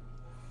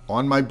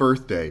on my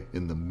birthday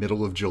in the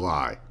middle of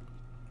July.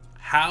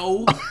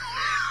 How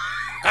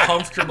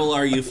comfortable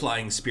are you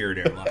flying Spirit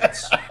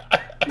Airlines?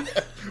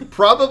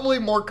 Probably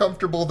more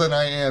comfortable than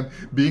I am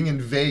being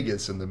in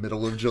Vegas in the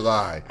middle of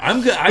July.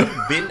 I'm good.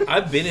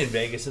 I've been in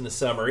Vegas in the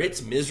summer.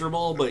 It's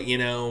miserable, but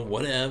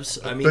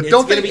whatevs. I mean, But it's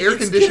don't gonna they be air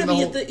it's condition gonna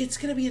be the at the it's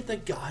gonna be at the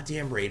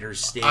goddamn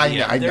Raiders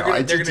stadium. I know. They're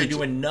It's- gonna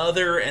do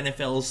another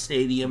NFL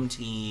stadium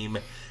team.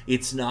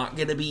 It's not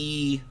gonna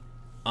be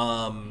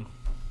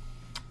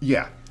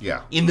Yeah.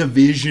 in the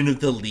vision of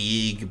the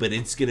league, but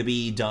it's gonna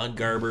be Don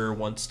Garber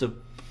wants to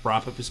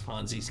prop up his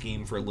Ponzi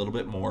scheme for a little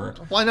bit more.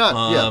 Why not?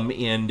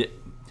 And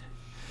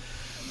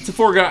it's a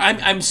foregone.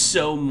 I'm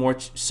so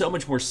much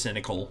more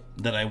cynical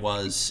than I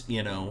was,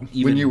 even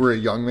When you were a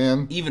young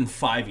man? even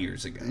 5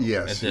 years ago.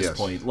 Yes, at this yes.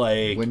 point,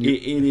 like When you-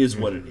 it is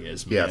what it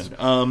is, man. Yes.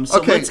 So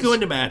Okay, let's go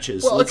into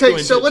matches. Well, Let's go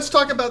okay, so into- let's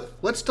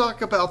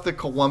talk about the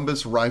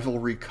Columbus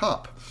Rivalry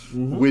Cup,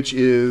 Mm-hmm. which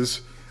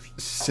is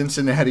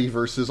Cincinnati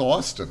versus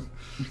Austin.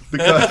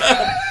 Because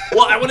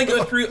Well, I want to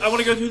go through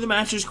the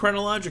matches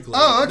chronologically.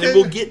 Oh, okay. And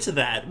we'll get to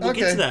that. We'll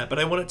get Okay. to that, but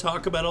I want to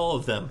talk about all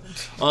of them.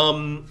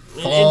 And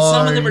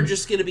some of them are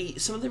just going to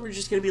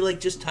be like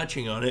just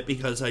touching on it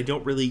because I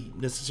don't really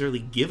necessarily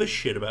give a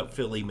shit about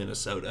Philly,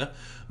 Minnesota.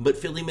 But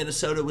Philly,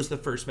 Minnesota was the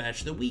first match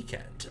of the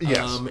weekend.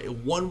 Yes.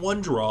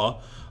 1-1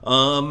 draw.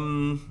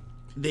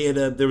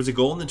 There was a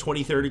goal in the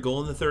 23rd, a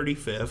goal in the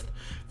 35th.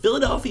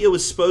 Philadelphia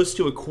was supposed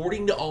to,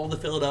 according to all the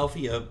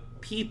Philadelphia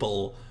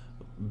people,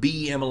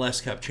 be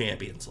MLS Cup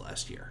champions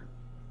last year.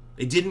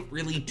 It didn't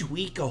really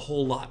tweak a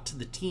whole lot to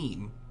the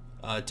team,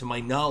 to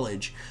my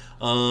knowledge,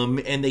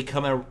 and they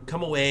come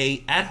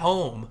away at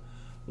home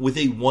with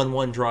a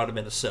 1-1 draw to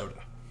Minnesota.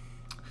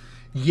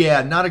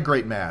 yeah, not a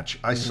great match.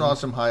 I saw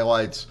some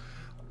highlights.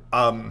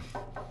 All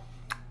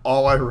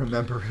I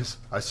remember is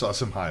I saw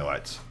some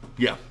highlights.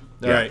 Yeah. All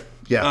Yeah. right.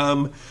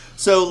 Yeah.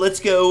 So let's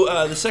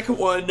go. The second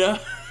one,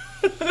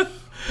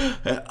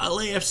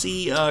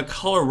 LAFC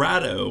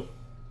Colorado.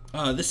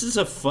 This is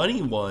a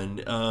funny one.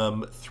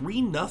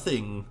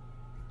 3-0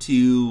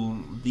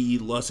 to the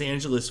Los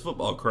Angeles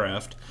football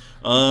craft.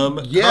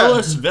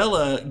 Carlos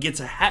Vela gets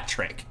a hat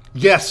trick.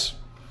 Yes.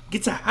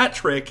 Gets a hat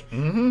trick.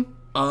 Mm-hmm.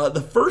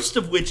 The first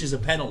of which is a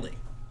penalty.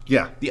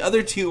 Yeah. The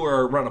other two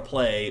are run a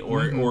play,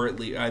 or at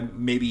least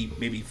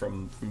maybe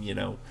from from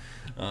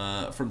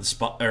the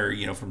spot,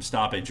 or from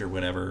stoppage or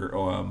whatever.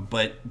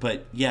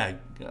 But yeah,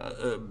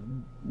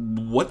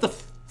 what the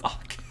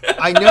fuck?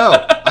 I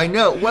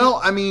know. Well,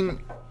 I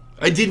mean,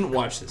 I didn't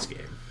watch this game.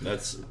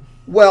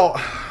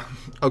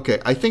 Okay.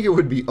 I think it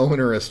would be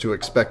onerous to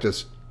expect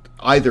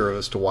either of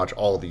us to watch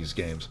all these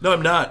games. No,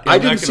 I'm not. I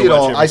didn't see it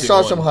all. I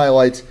saw some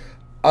highlights.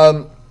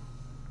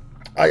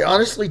 I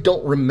honestly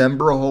don't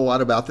remember a whole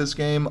lot about this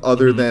game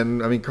other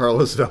than,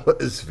 Carlos Vela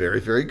is very,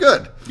 very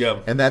good.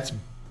 Yeah. And that's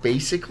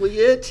basically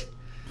it.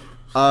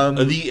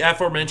 The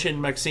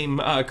aforementioned Maxime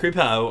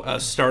Crepeau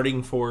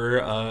starting for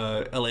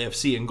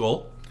LAFC in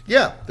goal.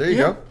 Yeah, there you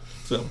go.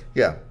 So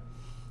yeah.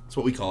 That's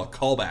what we call a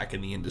callback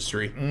in the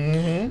industry.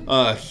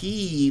 Mm-hmm.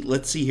 He,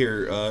 let's see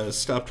here,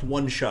 stopped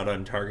 1 shot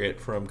on target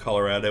from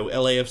Colorado.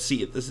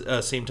 LAFC at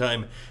the same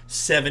time,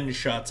 7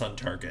 shots on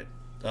target.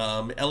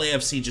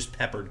 LAFC just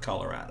peppered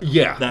Colorado.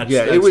 Yeah, that's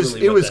it was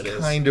really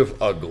kind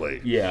of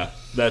ugly. Yeah,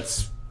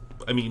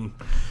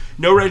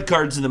 no red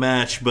cards in the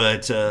match,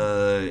 but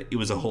it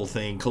was a whole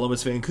thing.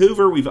 Columbus,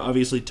 Vancouver, we've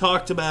obviously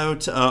talked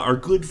about. Our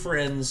good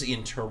friends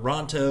in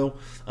Toronto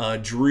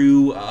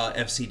drew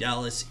FC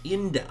Dallas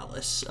in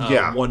Dallas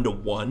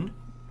 1-1.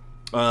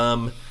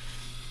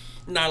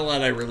 Not a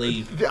lot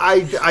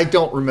I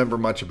don't remember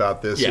much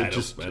about this. Yeah,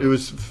 it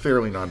was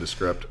fairly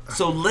nondescript.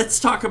 So let's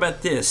talk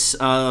about this.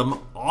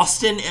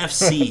 Austin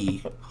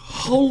FC.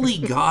 Holy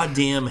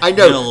goddamn hell. I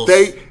know.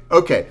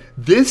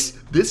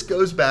 This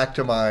goes back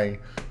to my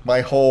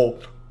whole,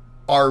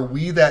 are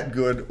we that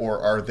good or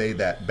are they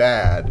that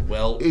bad?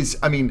 Well,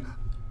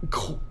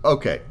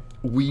 okay.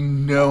 We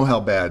know how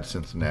bad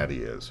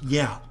Cincinnati is.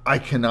 Yeah. I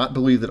cannot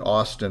believe that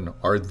Austin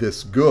are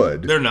this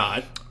good. They're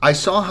not. I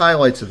saw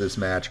highlights of this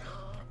match.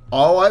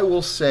 All I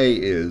will say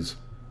is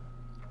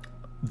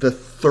the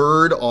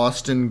third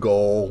Austin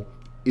goal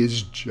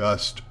is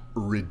just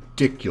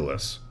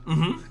ridiculous.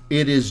 Mm-hmm.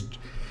 It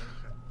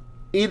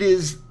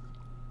is,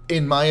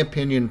 in my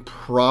opinion,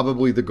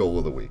 probably the goal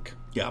of the week.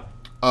 Yeah.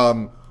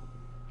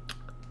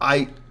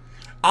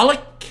 Alec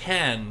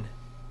Can,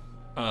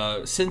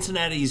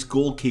 Cincinnati's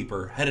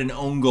goalkeeper, had an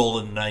own goal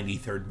in the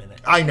 93rd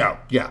minute. I know.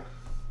 Yeah.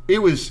 It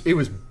was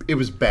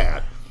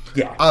bad.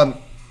 Yeah.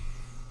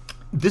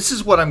 This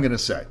is what I'm going to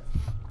say.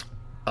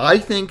 I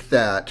think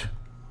that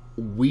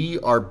we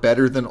are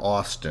better than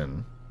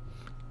Austin,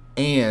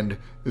 and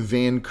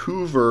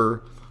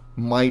Vancouver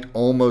might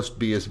almost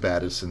be as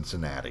bad as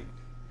Cincinnati.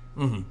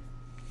 Mm-hmm.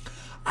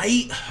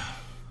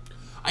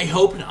 I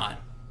hope not,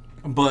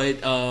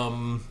 but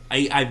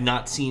I've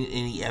not seen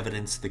any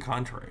evidence to the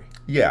contrary.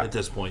 Yeah. At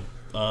this point,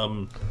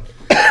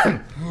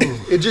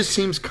 it just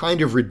seems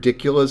kind of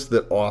ridiculous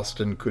that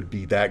Austin could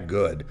be that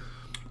good.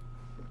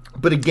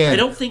 But again, I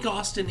don't think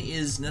Austin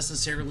is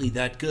necessarily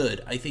that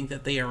good. I think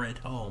that they are at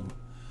home.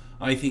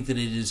 I think that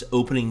it is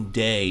opening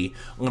day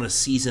on a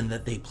season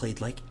that they played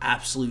like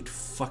absolute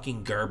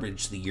fucking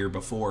garbage the year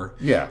before.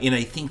 Yeah. And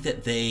I think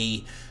that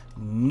they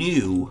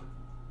knew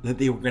that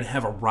they were going to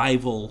have a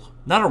rival,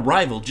 not a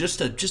rival,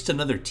 just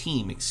another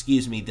team,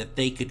 that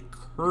they could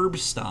curb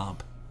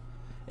stomp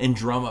and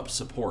drum up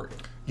support.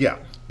 Yeah.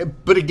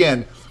 But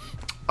again,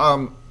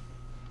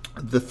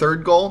 the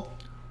third goal,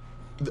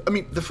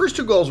 the first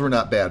 2 goals were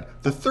not bad.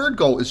 The third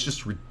goal is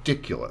just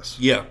ridiculous.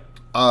 Yeah.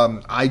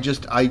 I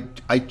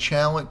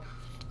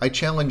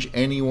challenge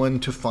anyone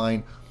to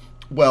find.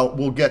 Well,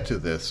 we'll get to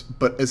this,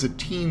 but as a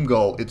team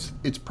goal,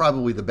 it's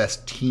probably the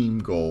best team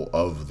goal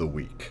of the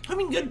week.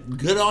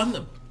 Good on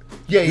them.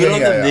 Yeah.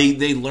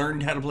 They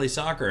learned how to play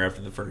soccer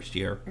after the first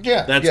year.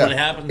 Yeah, that's what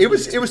happened. It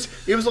was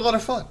a lot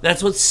of fun.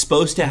 That's what's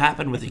supposed to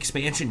happen with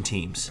expansion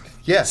teams.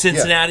 Yeah,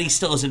 Cincinnati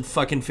still hasn't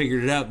fucking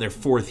figured it out in their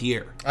 4th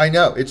year. I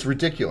know, it's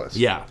ridiculous.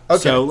 Yeah.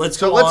 Okay. So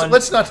let's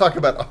not talk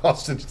about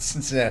Austin and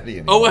Cincinnati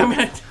anymore.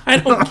 Oh, I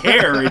don't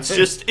care.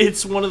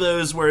 It's one of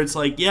those where it's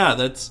like, yeah,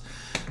 that's.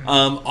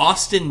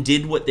 Austin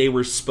did what they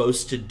were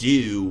supposed to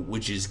do,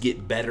 which is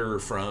get better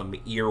from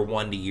year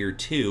 1 to year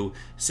 2.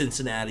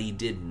 Cincinnati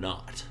did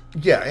not.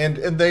 Yeah,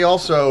 and they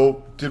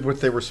also did what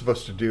they were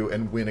supposed to do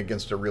and win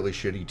against a really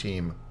shitty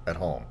team at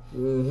home.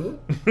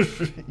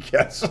 Mm-hmm.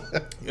 Yes.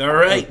 All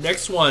right,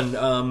 next one.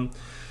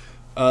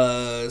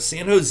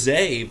 San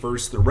Jose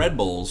versus the Red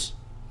Bulls.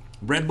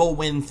 Red Bull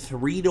win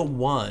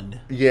 3-1.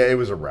 Yeah, it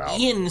was a rout.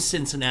 In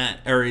Cincinnati,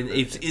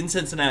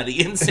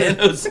 in San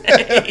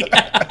Jose.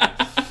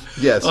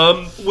 Yes.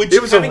 Which it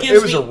was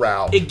a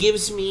rout. It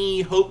gives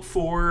me hope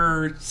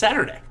for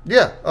Saturday.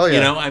 Yeah. Oh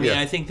yeah.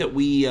 I think that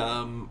we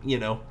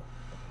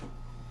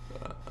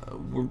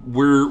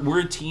we're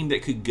a team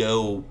that could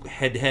go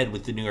head to head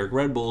with the New York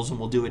Red Bulls, and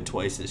we'll do it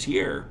twice this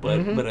year.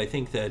 But I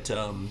think that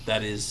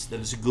that is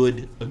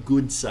a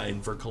good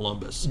sign for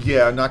Columbus.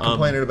 Yeah, not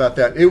complaining about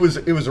that. It was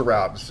a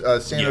rout.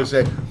 San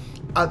Jose.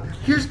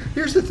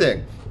 Here's the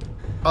thing.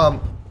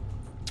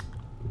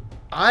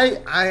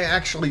 I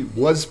actually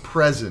was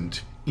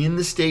present in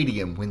the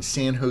stadium when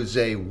San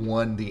Jose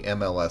won the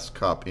MLS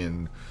Cup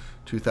in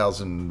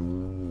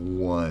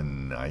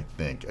 2001, I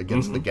think,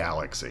 against the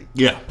Galaxy.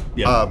 Yeah.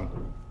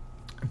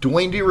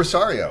 Dwayne De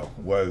Rosario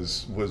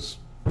was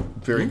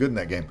very good in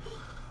that game.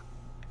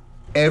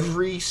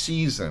 Every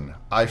season,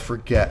 I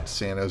forget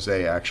San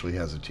Jose actually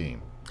has a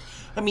team.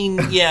 I mean,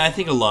 yeah, I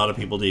think a lot of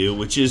people do,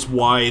 which is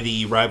why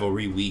the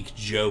rivalry week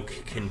joke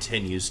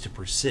continues to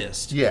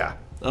persist. Yeah.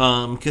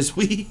 Because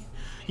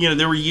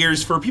there were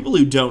years, for people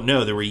who don't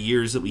know, there were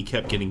years that we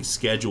kept getting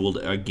scheduled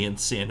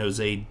against San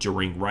Jose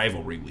during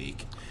rivalry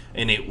week.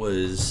 And it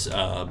was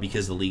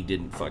because the league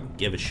didn't fucking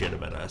give a shit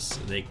about us.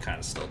 They kind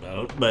of still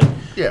don't. But,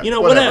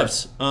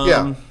 whatevs.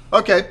 Yeah.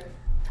 Okay.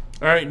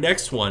 All right,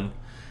 next one.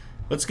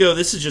 Let's go.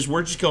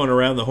 We're just going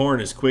around the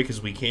horn as quick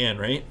as we can,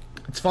 right?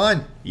 It's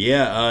fine.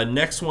 Yeah,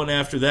 next one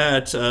after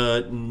that,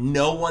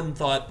 no one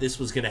thought this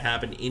was going to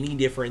happen any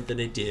different than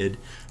it did.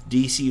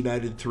 DC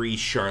United 3,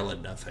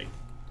 Charlotte nothing.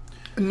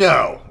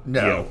 No.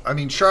 Yeah. I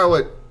mean,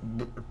 Charlotte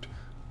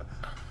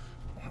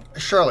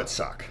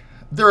suck.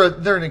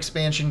 They're an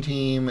expansion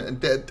team.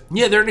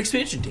 They're an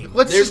expansion team.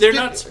 They're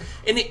not,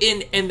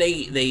 and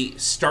they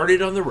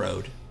started on the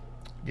road.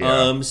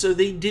 Yeah. So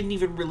they didn't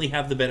even really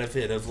have the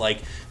benefit of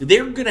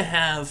they're going to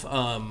have.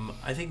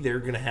 I think they're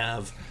going to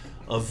have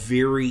a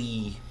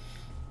very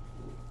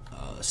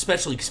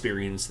special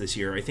experience this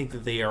year. I think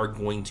that they are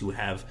going to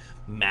have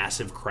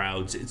massive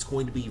crowds. It's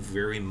going to be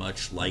very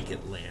much like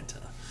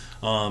Atlanta.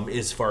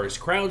 As far as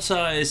crowd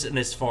size and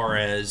as far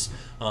as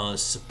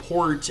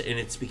support, and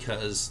it's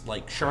because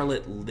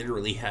Charlotte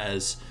literally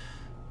has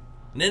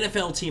an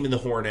NFL team in the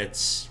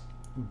Hornets,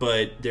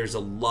 but there's a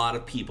lot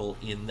of people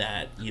in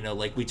that,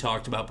 like we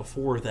talked about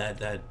before,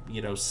 that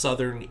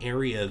southern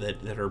area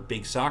that are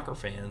big soccer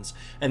fans,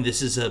 and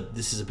this is a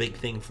big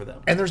thing for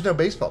them. And there's no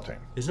baseball team.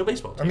 There's no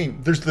baseball team. I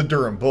mean, there's the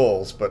Durham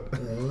Bulls, but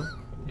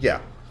yeah,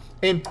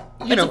 and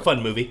it's a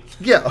fun movie.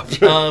 Yeah,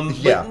 but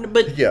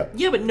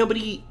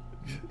nobody.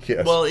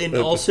 Yes. Well, and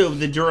also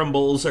the Durham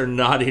Bulls are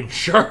not in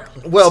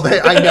Charlotte. Well,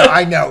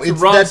 I know. It's the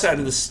wrong side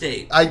of the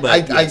state. I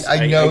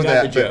know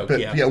that.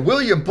 But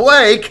William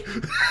Blake.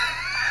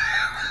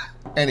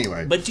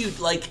 Anyway. But dude,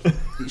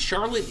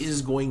 Charlotte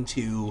is going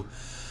to,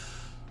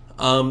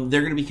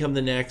 they're going to become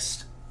the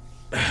next,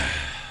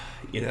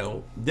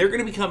 they're going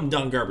to become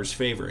Don Garber's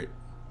favorite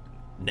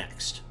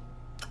next.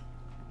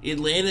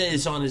 Atlanta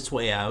is on its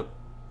way out.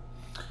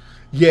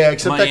 Yeah,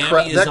 except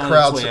Miami that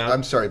crowd's.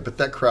 I'm sorry, but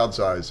that crowd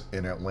size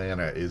in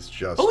Atlanta is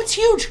just. Oh, it's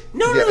huge.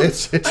 No,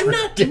 it's I'm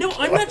not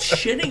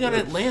shitting on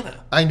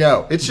Atlanta. I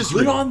know, it's just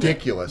good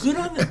ridiculous. Good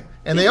on them.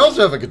 And they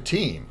also have a good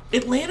team.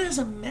 Atlanta is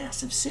a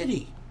massive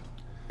city.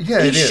 Yeah,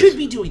 they it is. should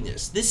be doing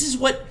this. This is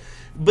what.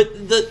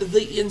 But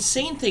the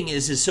insane thing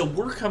is so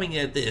we're coming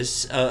at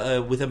this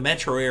with a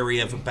metro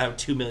area of about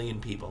 2 million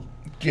people.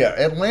 Yeah,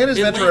 Atlanta's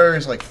metro area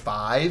is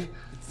 5.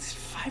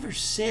 5 or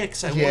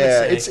 6, I want to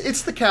say.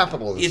 It's the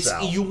capital of the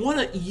South. You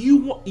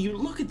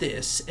look at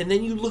this, and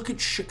then you look at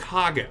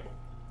Chicago,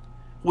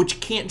 which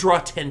can't draw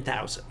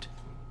 10,000.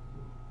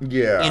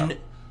 Yeah. In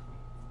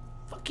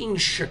fucking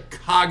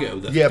Chicago,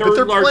 the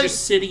third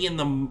largest city in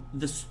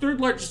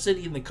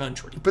the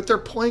country. But they're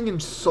playing in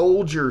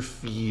Soldier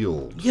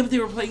Field. Yeah, but they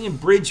were playing in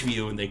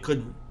Bridgeview, and they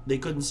couldn't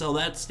sell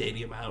that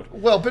stadium out.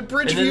 Well, but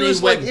Bridgeview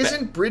is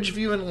isn't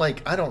Bridgeview in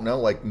I don't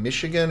know,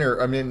 Michigan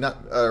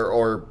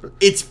or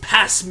it's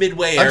past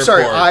Midway I'm Airport.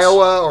 sorry,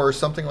 Iowa or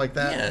something like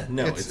that. Yeah,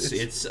 no,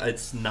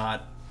 it's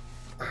not.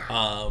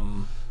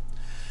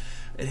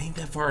 It ain't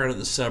that far out of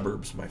the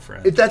suburbs, my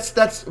friend.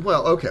 That's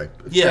well, okay,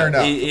 fair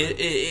enough.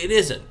 It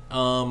isn't.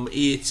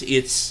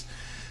 It's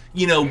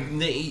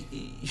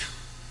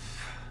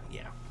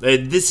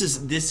This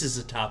is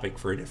a topic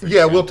for a different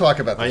show. We'll talk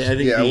about this. I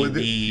think we'll do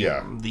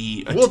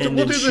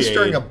this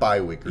during a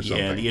bye week or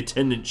something. Yeah, the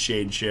attendance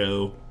shade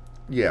show.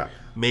 Yeah,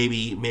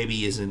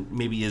 maybe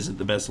isn't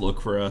the best look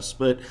for us,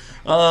 but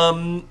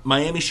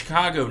Miami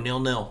Chicago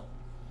 0-0.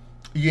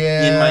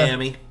 Yeah, in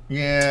Miami.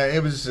 Yeah,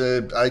 it was.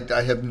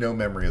 I have no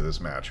memory of this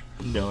match.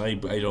 No, I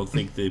don't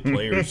think the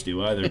players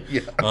do either.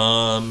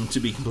 To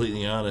be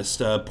completely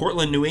honest,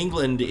 Portland, New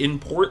England in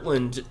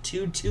Portland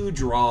 2-2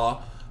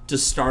 draw to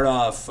start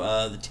off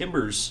the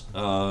Timbers.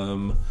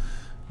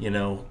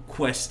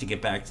 Quest to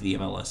get back to the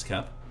MLS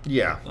Cup.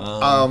 Yeah.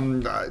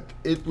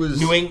 It was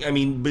New England. I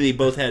mean, they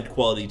both had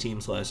quality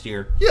teams last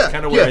year. Yeah,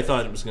 kind of where I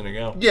thought it was going to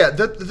go. Yeah.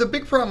 The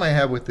big problem I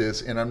have with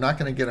this, and I'm not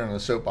going to get on a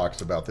soapbox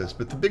about this,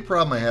 but the big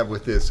problem I have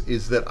with this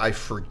is that I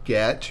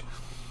forget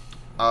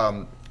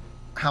how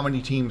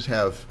many teams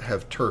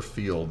have turf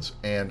fields,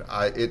 and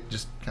it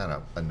just kind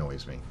of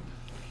annoys me.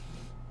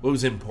 What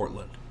was in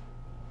Portland?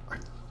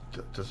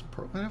 Does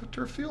Portland have a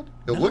turf field?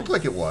 It looked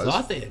like it was. I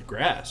thought they had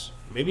grass.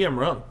 Maybe I'm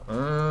wrong.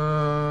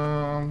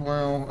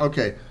 Well,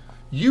 okay.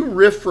 You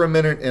riff for a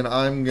minute, and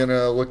I'm going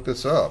to look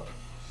this up.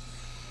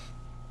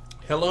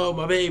 Hello,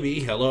 my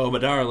baby. Hello, my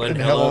darling.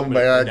 Hello,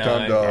 my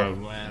dog.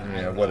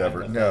 Yeah,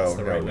 whatever. That's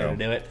the right way to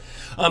do it.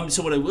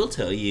 So what I will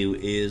tell you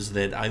is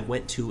that I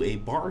went to a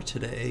bar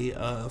today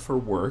for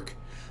work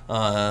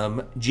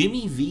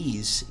Jimmy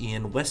V's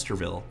in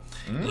Westerville.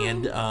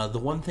 And the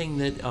one thing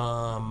that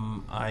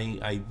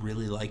I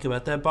really like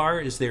about that bar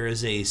is there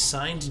is a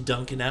signed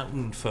Duncan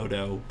Outen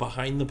photo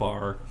behind the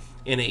bar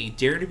and a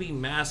Dare to Be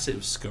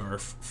Massive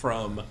scarf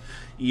from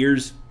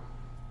years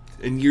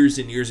and years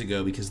and years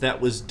ago, because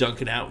that was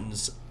Duncan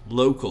Outen's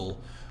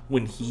local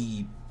when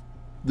he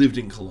lived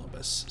in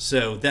Columbus.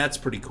 So that's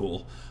pretty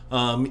cool.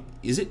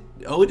 Is it?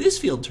 Oh, it is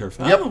field turf.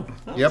 Yep.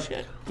 Oh, Yep.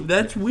 Shit.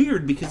 That's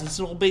weird because it's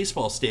an old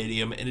baseball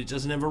stadium and it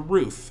doesn't have a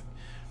roof.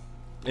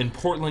 And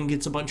Portland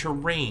gets a bunch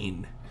of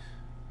rain.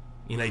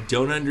 And I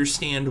don't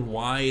understand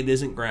why it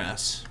isn't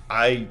grass.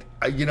 I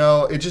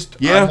it just,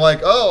 Yeah. I'm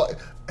like,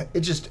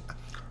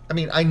 I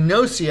mean, I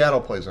know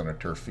Seattle plays on a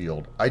turf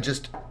field.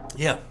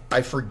 Yeah.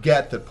 I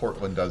forget that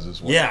Portland does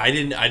as well. Yeah, I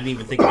didn't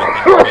even think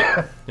about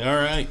that. But, all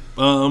right.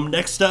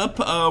 Next up,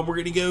 we're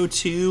going to go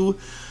to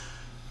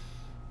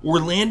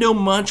Orlando,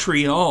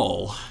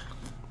 Montreal.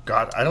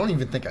 God, I don't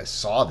even think I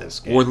saw this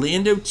game.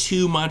 Orlando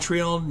 2,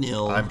 Montreal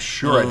 0. I'm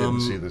sure I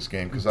didn't see this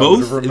game because I would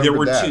have Both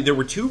remembered that. there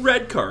were two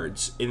red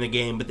cards in the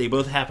game, but they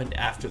both happened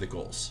after the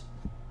goals.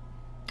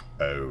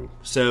 Oh.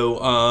 So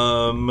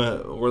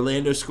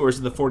Orlando scores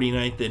in the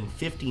 49th and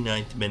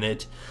 59th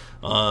minute.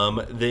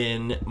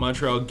 Then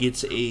Montreal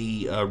gets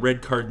a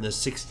red card in the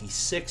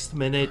 66th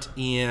minute,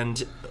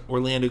 and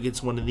Orlando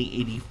gets one in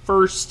the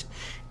 81st.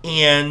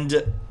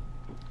 And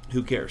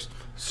who cares?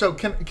 So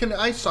can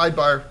I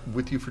sidebar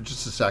with you for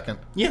just a second?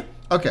 Yeah.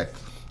 Okay.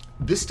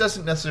 This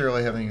doesn't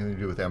necessarily have anything to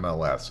do with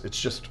MLS. It's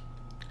just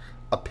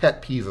a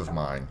pet peeve of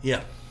mine.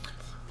 Yeah.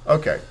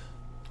 Okay.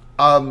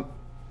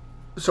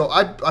 So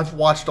I've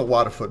watched a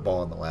lot of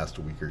football in the last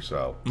week or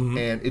so,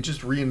 and it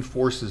just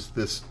reinforces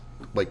this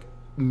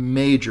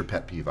major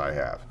pet peeve I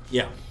have.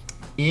 Yeah.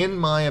 In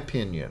my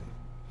opinion,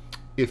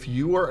 if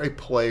you are a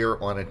player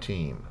on a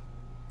team,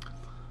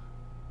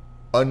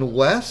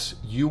 unless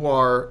you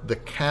are the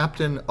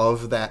captain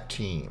of that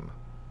team,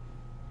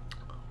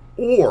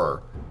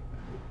 or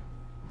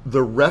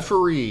the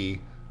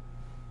referee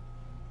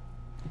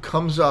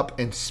comes up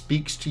and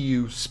speaks to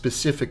you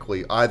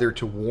specifically, either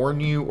to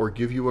warn you or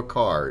give you a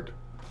card,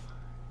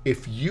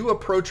 if you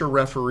approach a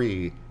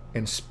referee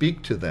and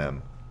speak to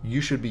them,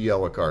 you should be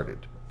yellow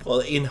carded.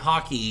 Well, in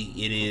hockey,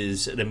 it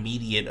is an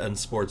immediate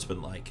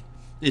unsportsmanlike.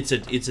 It's a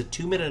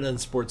 2-minute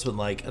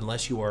unsportsmanlike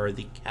unless you are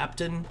the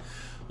captain,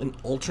 an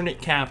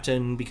alternate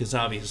captain, because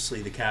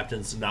obviously the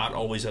captain's not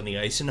always on the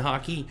ice in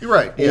hockey.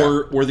 Right.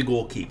 Or the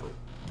goalkeeper.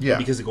 Yeah.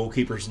 Because the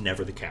goalkeeper is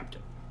never the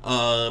captain.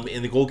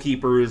 And the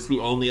goalkeeper is the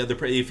only other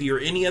player. If you're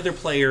any other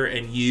player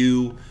and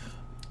you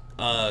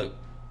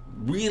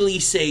really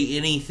say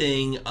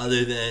anything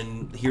other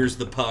than here's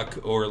the puck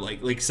or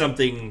like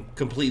something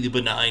completely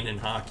benign in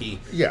hockey,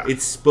 yeah,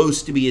 it's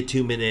supposed to be a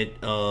 2-minute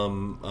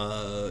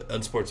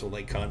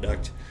unsportsmanlike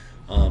conduct.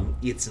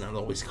 It's not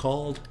always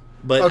called.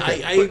 But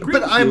okay. I agree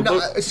but with I'm you.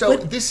 not.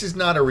 But this is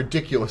not a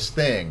ridiculous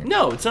thing.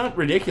 No, it's not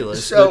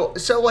ridiculous. So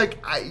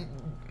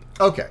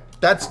okay,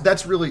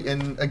 that's really.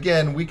 And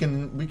again, we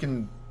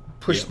can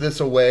push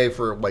this away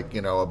for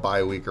a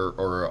bye week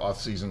or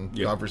off season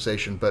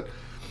conversation. But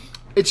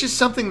it's just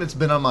something that's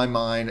been on my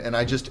mind, and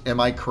am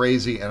I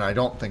crazy? And I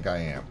don't think I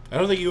am. I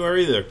don't think you are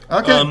either.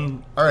 Okay,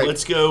 all right.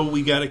 Let's go.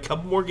 We got a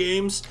couple more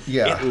games.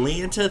 Yeah.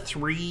 Atlanta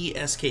 3,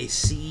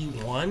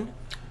 SKC 1.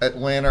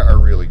 Atlanta are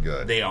really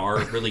good. They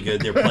are really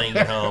good. They're playing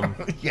at home.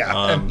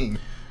 Yeah,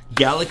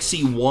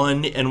 Galaxy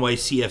 1,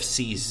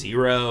 NYCFC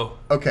 0.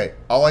 Okay,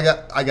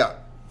 I got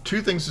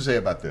two things to say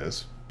about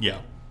this. Yeah.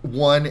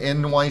 One,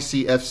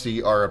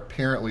 NYCFC are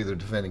apparently the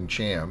defending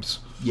champs.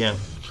 Yeah.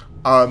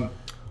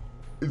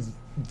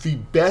 The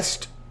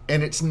best,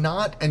 and it's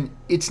not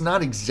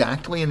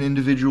exactly an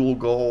individual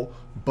goal,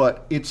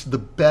 but it's the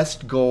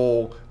best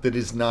goal that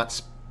is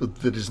not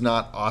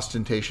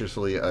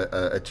ostentatiously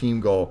a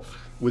team goal,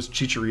 was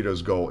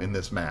Chicharito's goal in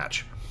this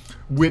match.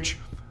 Which,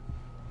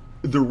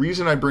 the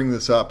reason I bring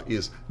this up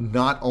is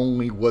not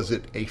only was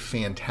it a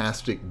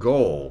fantastic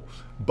goal,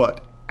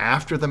 but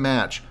after the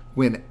match,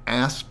 when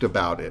asked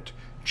about it,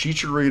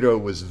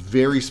 Chicharito was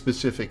very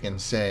specific in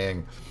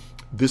saying,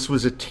 this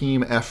was a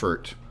team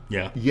effort.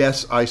 Yeah.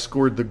 Yes, I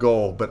scored the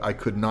goal, but I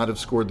could not have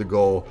scored the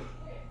goal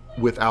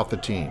without the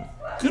team.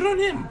 Good on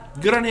him.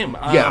 Good on him.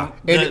 Yeah.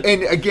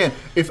 And again,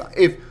 if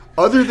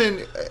other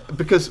than,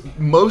 because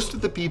most of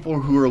the people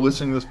who are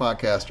listening to this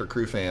podcast are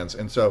Crew fans,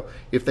 and so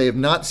if they have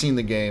not seen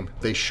the game,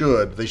 they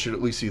should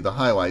at least see the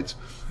highlights.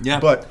 Yeah.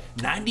 But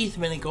 90th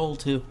minute goal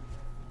too.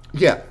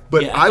 Yeah,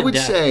 but Yeah, I would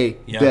say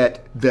yeah.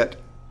 that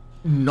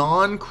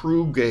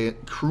non-crew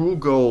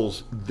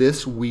goals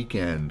this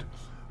weekend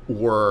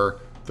were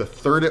the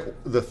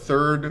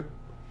third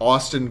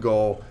Austin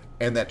goal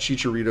and that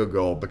Chicharito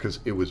goal, because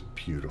it was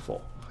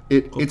beautiful.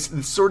 Cool. It's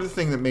the sort of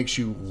thing that makes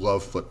you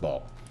love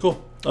football.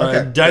 Cool.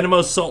 Okay.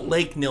 Dynamo Salt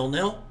Lake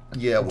 0-0.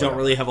 Yeah, well. Don't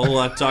really have a whole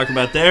lot to talk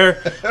about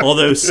there.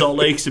 Although Salt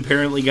Lake's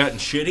apparently gotten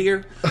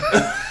shittier.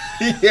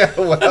 Yeah,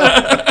 well.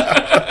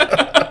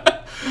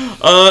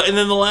 And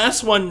then the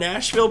last one,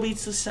 Nashville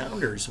beats the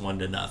Sounders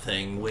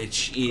 1-0,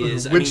 which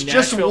is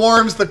just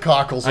warms the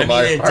cockles of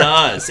my it heart.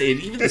 does.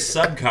 Even the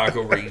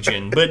subcockle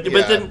region. But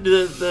then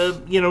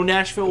the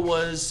Nashville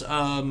was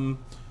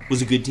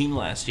a good team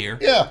last year.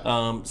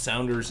 Yeah.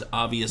 Sounders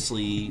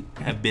obviously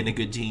have been a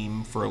good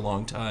team for a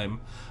long time.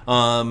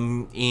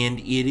 And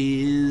it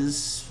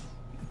is.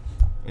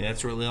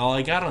 That's really all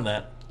I got on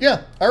that.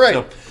 Yeah. All right.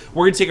 So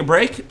we're gonna take a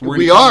break.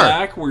 We come are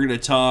back. We're gonna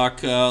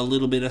talk a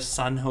little bit of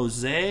San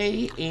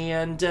Jose,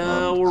 and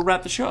we'll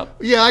wrap the show up.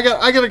 Yeah, I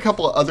got a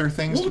couple of other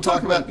things to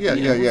talk about. Yeah.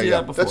 We'll do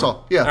that before. That's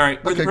all. Yeah. All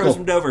right. We're okay, the pros cool.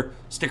 from Dover.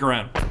 Stick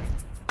around.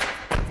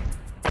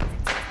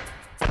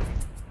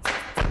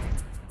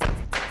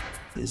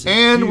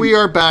 And we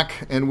are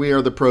back, and we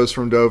are the pros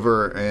from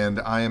Dover, and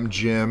I am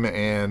Jim,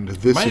 and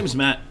this My name's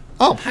Matt.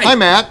 Oh, hi,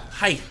 Matt.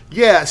 Hi.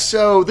 Yeah,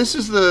 so this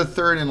is the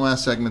third and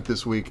last segment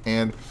this week,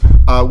 and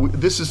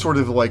this is sort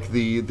of like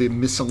the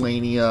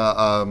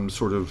miscellanea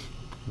sort of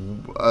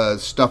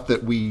stuff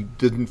that we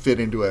didn't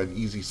fit into an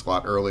easy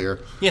slot earlier.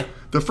 Yeah.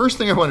 The first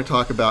thing I want to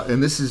talk about,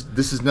 and this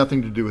is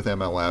nothing to do with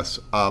MLS.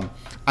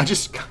 I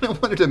just kind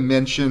of wanted to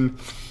mention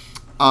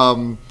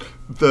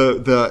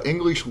the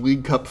English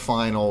League Cup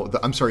final.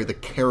 The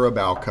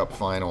Carabao Cup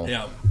final.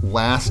 Yeah.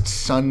 Last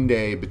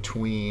Sunday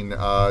between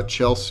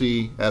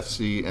Chelsea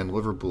FC and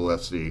Liverpool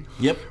FC.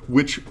 Yep.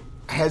 Which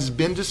has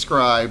been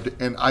described,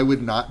 and I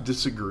would not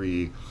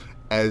disagree,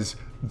 as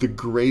the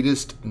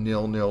greatest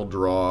 0-0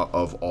 draw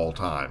of all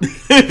time.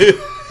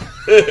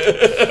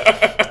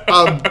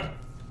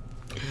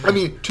 I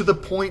mean, to the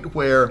point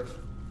where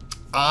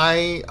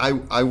I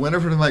went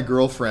over to my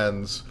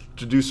girlfriend's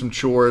to do some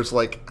chores.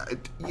 Like,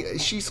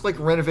 she's like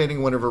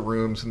renovating one of her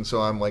rooms, and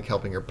so I'm like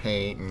helping her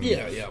paint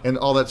and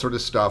all that sort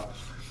of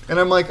stuff. And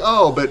I'm like,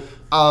 oh, but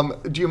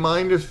do you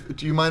mind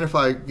if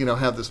I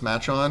have this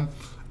match on?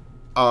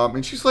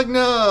 And she's like,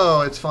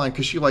 no, it's fine,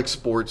 because she likes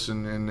sports,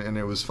 and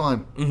it was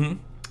fun. Mm-hmm.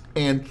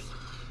 And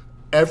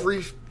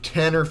every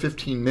 10 or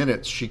 15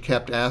 minutes, she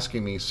kept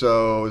asking me,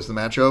 so is the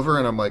match over?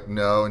 And I'm like,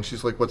 no. And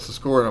she's like, what's the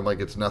score? And I'm like,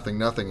 it's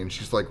 0-0. And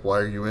she's like, why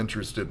are you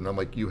interested? And I'm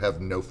like, you have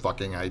no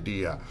fucking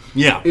idea.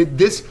 Yeah.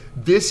 This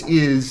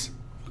is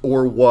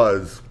or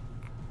was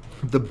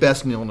the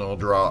best 0-0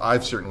 draw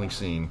I've certainly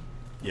seen.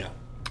 Yeah.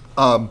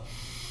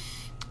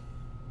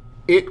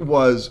 It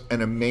was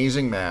an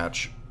amazing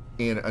match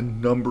in a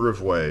number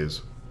of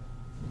ways.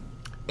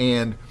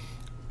 And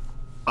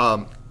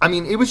I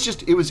mean, it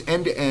was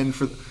end to end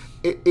for.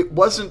 It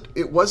wasn't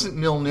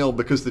 0-0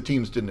 because the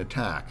teams didn't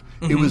attack.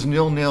 Mm-hmm. It was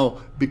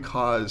 0-0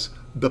 because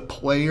the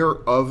player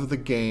of the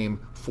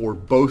game for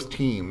both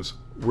teams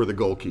were the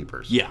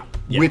goalkeepers. Yeah.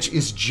 Which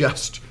is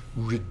just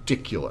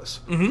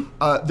ridiculous.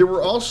 Mm-hmm. There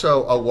were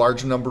also a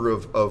large number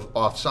of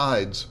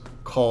offsides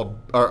called,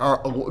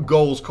 or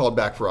goals called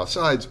back for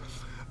offsides,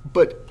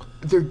 but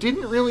there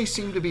didn't really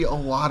seem to be a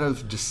lot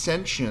of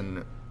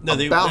dissension. No,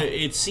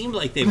 it seemed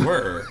like they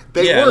were.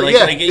 They were.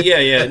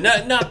 Yeah.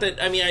 Not that.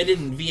 I mean, I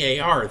didn't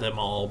VAR them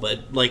all,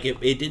 but like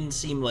it didn't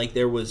seem like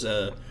there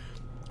wasn't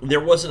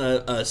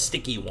a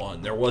sticky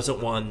one. There wasn't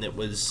one that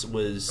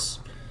was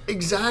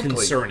exactly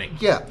concerning.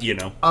 Yeah,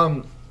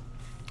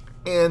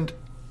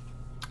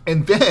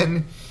 and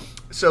then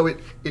so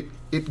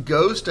it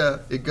goes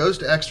to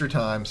extra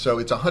time. So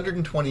it's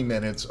 120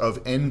 minutes of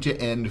end to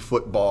end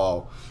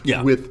football.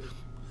 Yeah. With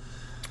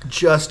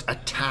just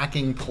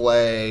attacking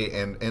play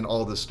and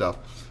all this stuff.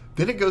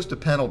 Then it goes to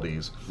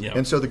penalties. Yeah.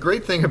 And so the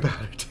great thing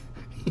about it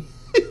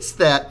is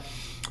that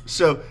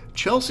so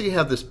Chelsea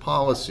have this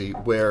policy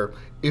where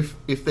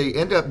if they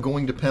end up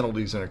going to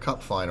penalties in a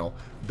cup final,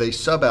 they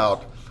sub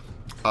out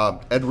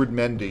Edward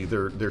Mendy,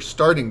 their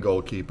starting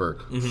goalkeeper,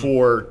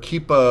 for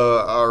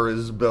Kepa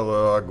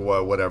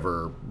Arrizabalaga,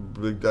 whatever.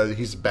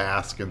 He's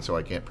Basque, and so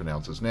I can't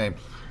pronounce his name,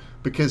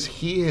 because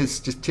he is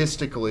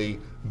statistically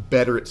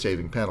better at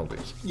saving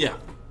penalties. Yeah.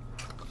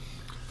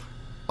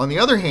 On the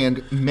other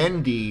hand,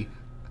 Mendy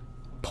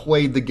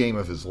played the game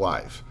of his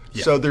life.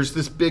 Yeah. So there's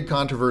this big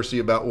controversy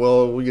about,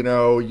 well,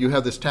 you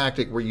have this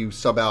tactic where you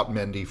sub out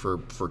Mendy for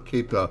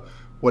Kepa,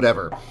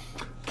 whatever.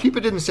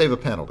 Kepa didn't save a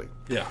penalty.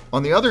 Yeah.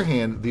 On the other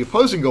hand, the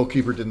opposing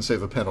goalkeeper didn't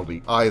save a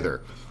penalty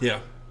either.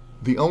 Yeah.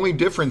 The only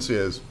difference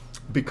is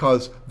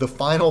because the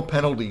final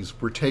penalties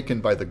were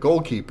taken by the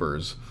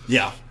goalkeepers.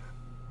 Yeah.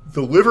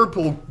 The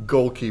Liverpool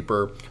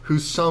goalkeeper,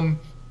 who's some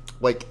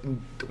like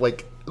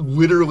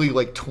literally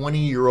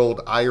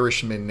 20-year-old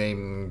Irishman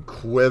named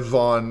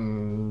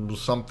Quevon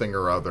something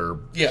or other.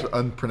 Yeah.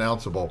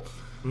 Unpronounceable.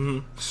 Mm-hmm.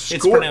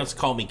 It's pronounced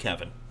 "Call Me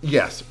Kevin."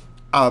 Yes.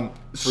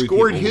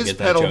 Scored his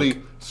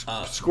penalty.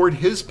 Scored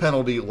his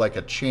penalty like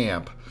a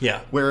champ. Yeah.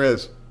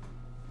 Whereas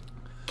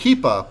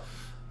Kepa,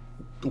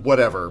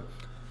 whatever,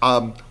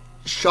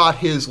 shot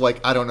his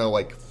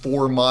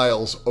 4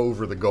 miles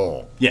over the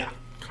goal. Yeah.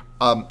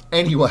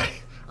 Anyway,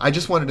 I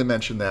just wanted to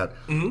mention that.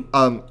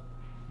 Mm-hmm.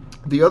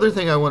 The other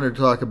thing I wanted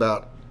to talk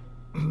about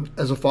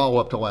as a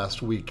follow-up to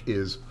last week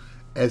is,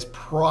 as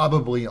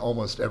probably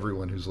almost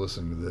everyone who's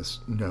listening to this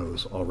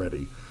knows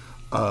already,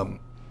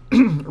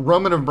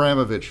 Roman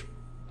Abramovich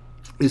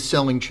is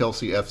selling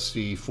Chelsea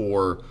FC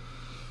for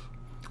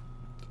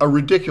a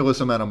ridiculous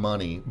amount of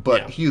money,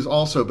 but Yeah. he is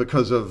also,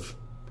 because of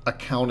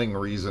accounting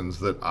reasons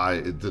that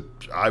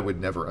I would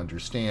never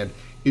understand,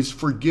 is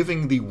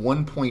forgiving the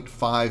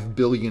 £1.5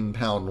 billion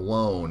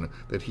loan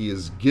that he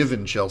has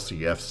given Chelsea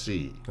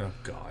FC. Oh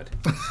God.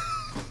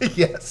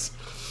 Yes.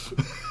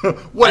 I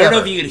don't know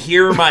if you could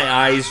hear my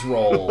eyes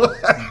roll,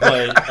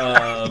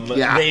 but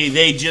Yeah.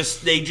 they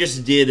just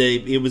did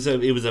it was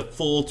a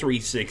full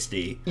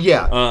 360.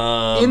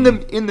 Yeah. In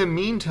the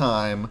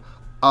meantime,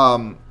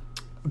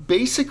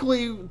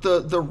 basically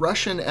the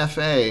Russian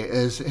FA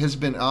has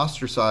been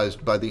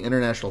ostracized by the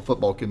international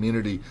football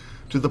community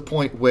to the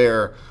point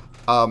where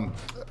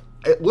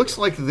it looks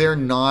like they're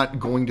not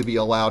going to be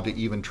allowed to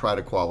even try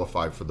to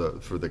qualify for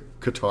the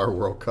Qatar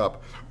World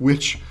Cup,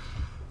 which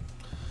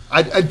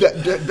I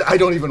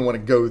don't even want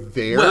to go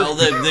there. Well,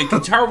 the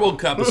Qatar World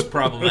Cup is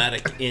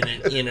problematic in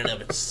and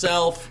of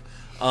itself.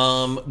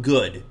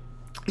 Good.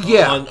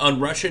 Yeah. On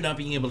Russia not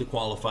being able to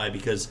qualify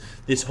because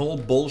this whole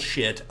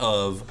bullshit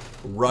of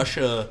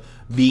Russia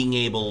being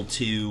able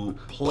to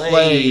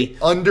play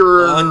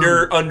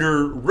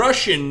under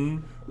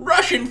Russian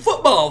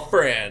football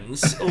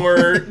friends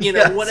or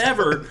Yes.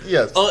 whatever.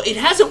 Yes. It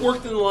hasn't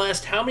worked in the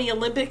last how many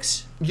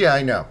Olympics? Yeah,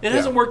 I know. It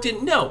hasn't worked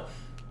in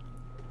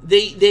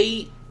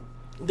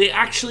They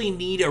actually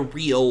need a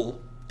real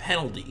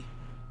penalty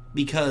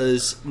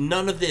because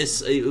none of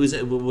this.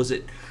 Was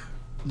it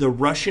the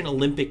Russian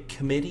Olympic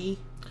Committee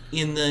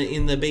in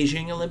the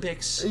Beijing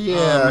Olympics?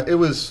 Yeah, it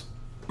was.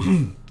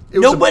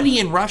 Nobody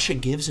in Russia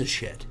gives a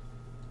shit.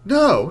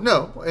 No,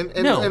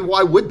 and No. and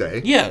why would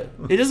they? Yeah,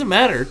 it doesn't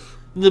matter.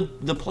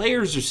 The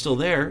players are still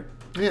there.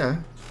 Yeah.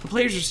 The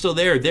players are still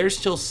there. They're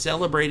still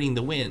celebrating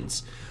the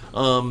wins.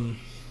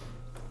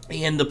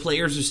 And the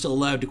players are still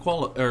allowed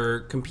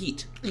to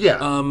compete. Yeah.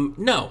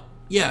 No.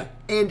 Yeah.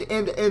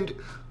 And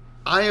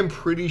I am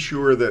pretty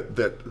sure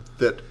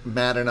that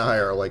Matt and I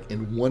are like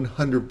in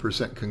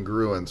 100%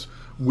 congruence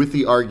with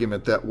the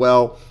argument that,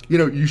 well,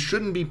 you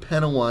shouldn't be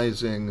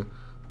penalizing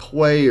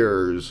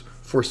players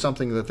for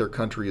something that their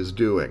country is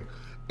doing.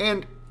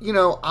 And,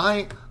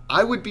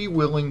 I would be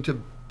willing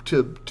to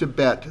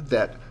bet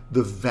that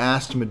the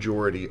vast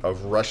majority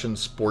of Russian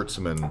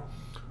sportsmen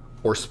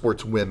or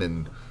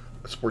sportswomen,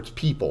 sports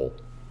people,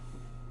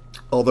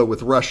 although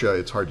with Russia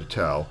it's hard to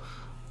tell.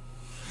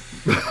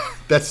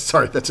 That's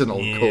an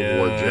old Cold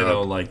War joke. I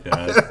don't like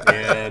that.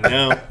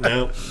 Yeah,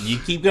 no. You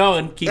keep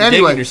going. Keep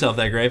Anyway. digging yourself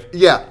that grave.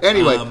 Yeah,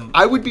 anyway,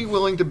 I would be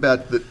willing to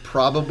bet that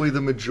probably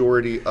the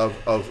majority of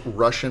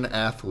Russian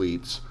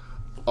athletes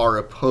are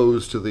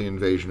opposed to the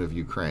invasion of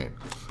Ukraine.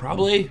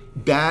 Probably.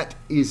 That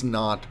is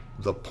not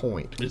the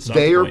point. It's not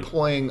They the are point.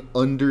 playing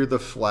under the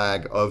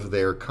flag of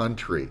their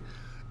country.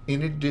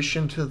 In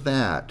addition to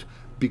that,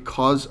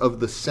 because of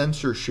the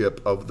censorship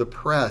of the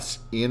press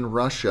in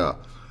Russia,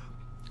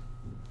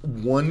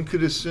 one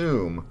could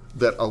assume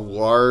that a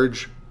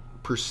large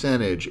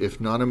percentage,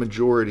 if not a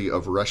majority,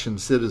 of Russian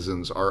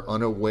citizens are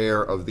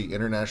unaware of the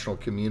international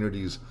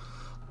community's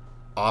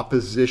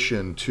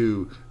opposition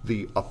to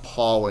the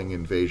appalling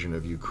invasion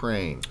of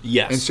Ukraine.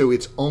 Yes. And so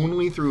it's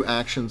only through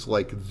actions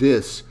like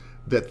this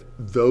that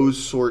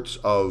those sorts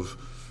of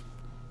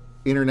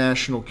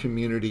international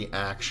community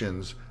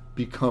actions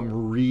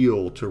become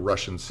real to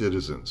Russian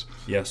citizens.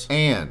 Yes.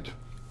 And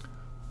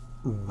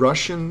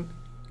Russian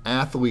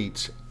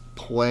athletes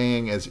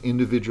playing as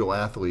individual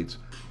athletes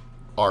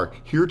are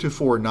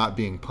heretofore not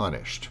being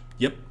punished.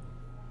 Yep.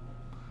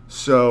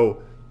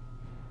 So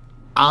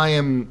I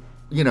am,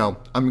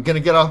 I'm going to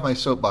get off my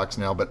soapbox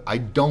now, but I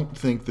don't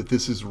think that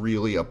this is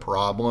really a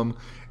problem.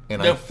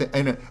 And No.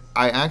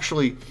 I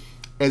actually,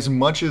 as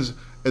much as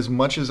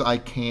I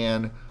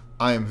can,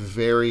 I am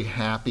very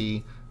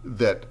happy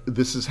that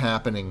this is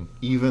happening,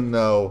 even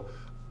though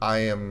I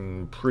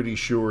am pretty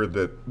sure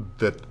that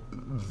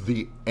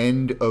the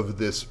end of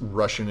this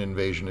Russian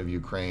invasion of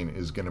Ukraine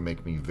is going to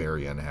make me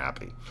very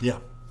unhappy. Yeah.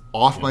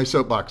 Off my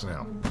soapbox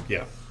now.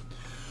 Yeah.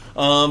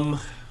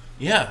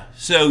 Yeah.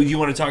 So you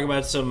want to talk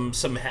about some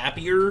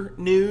happier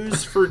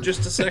news for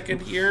just a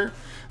second here?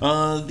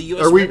 The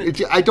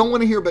U.S. I don't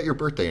want to hear about your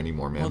birthday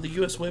anymore, man. Well, the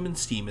U.S.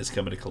 women's team is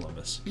coming to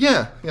Columbus.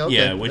 Yeah. Okay.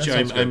 Yeah, which That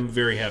sounds good. I'm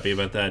very happy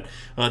about that.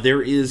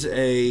 There is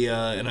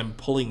and I'm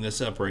pulling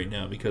this up right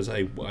now because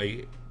I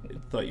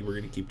thought you were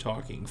going to keep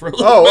talking for a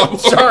little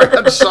bit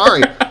I'm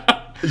sorry.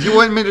 You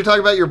want me to talk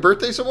about your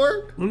birthday some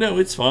more? No,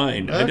 it's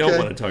fine. I don't Okay.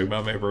 want to talk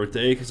about my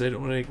birthday because I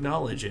don't want to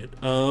acknowledge it.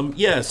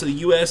 So the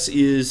U.S.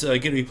 is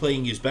going to be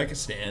playing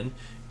Uzbekistan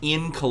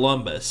in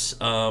Columbus.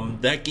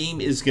 That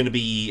game is going to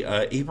be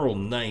April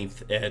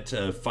 9th at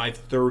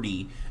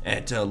 5:30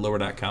 at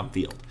Lower.com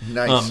Field.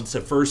 Nice. It's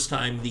the first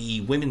time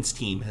the women's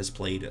team has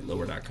played at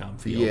Lower.com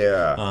Field.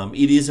 Yeah.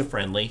 It is a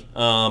friendly,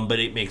 but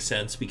it makes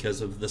sense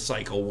because of the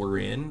cycle we're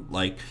in.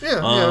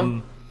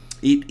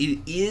 It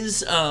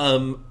is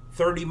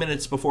 30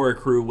 minutes before a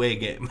crew away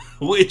game,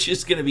 which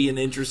is going to be an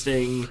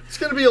interesting... It's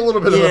going to be a little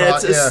bit of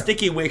it's a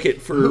sticky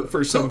wicket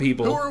for some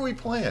people. Who are we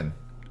playing?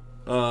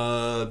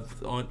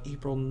 On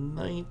April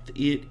 9th,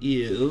 it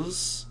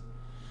is...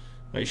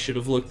 I should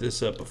have looked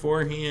this up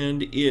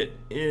beforehand. It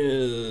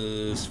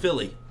is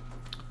Philly.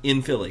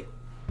 in Philly.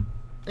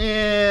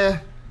 Yeah.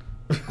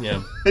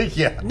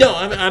 Yeah. No,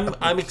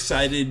 I'm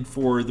excited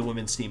for the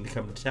women's team to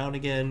come to town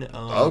again.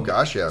 Oh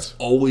gosh, yes. It's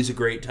always a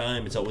great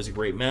time. It's always a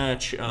great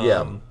match.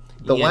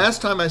 The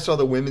last time I saw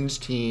the women's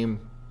team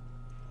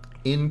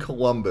in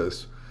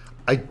Columbus,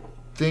 I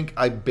think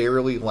I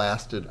barely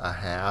lasted a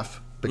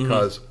half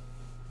because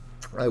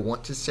I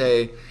want to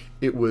say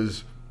it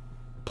was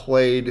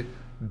played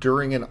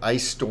during an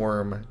ice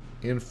storm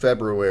in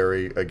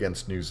February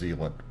against New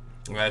Zealand.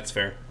 That's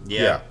fair.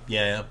 Yeah.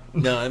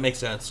 No, that makes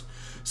sense.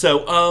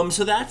 So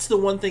that's the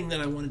one thing that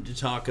I wanted to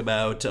talk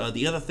about.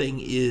 The other thing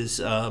is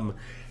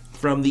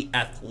from the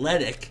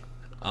Athletic.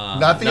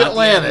 Not the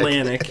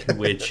Atlantic,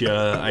 which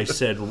I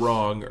said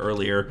wrong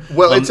earlier.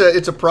 Well,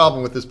 it's a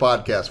problem with this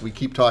podcast. We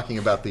keep talking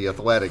about the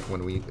Athletic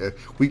when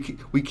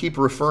we keep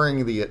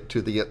referring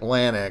to the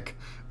Atlantic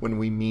when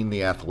we mean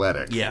the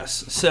Athletic.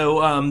 Yes.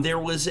 So there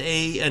was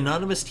a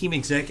anonymous team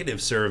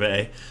executive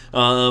survey,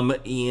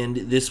 and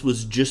this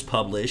was just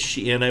published,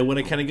 and I want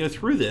to kind of go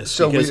through this.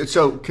 So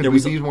can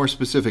we be more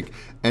specific?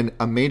 And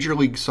a Major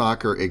League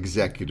Soccer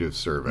executive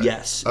survey.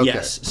 Yes. Okay.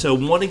 Yes. So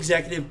one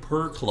executive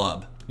per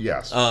club.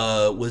 Yes.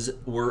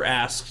 Were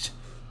asked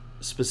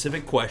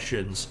specific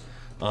questions,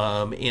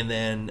 and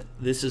then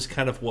this is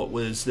kind of what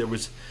was there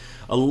was.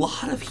 A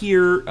lot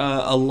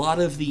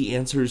of the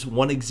answers,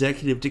 one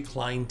executive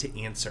declined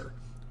to answer,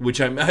 which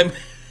I'm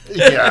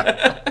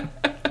yeah.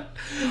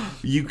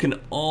 You can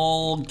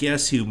all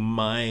guess who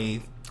my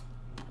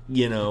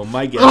guess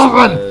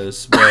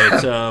was,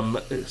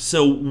 but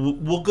so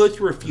we'll go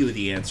through a few of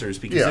the answers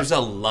because there's a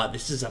lot.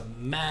 This is a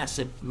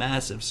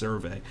massive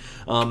survey.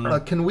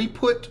 Can we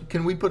put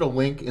a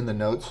link in the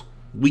notes?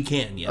 We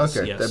can, yes.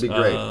 Okay, yes. that'd be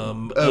great.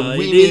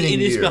 It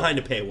is behind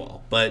a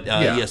paywall, but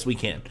yes, we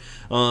can.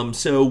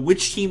 So,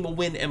 which team will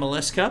win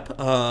MLS Cup?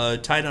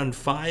 Tied on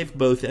 5,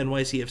 both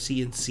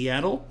NYCFC and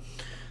Seattle.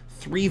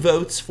 3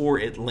 votes for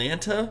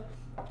Atlanta.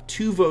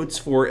 2 votes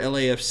for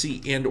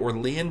LAFC and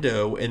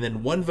Orlando, and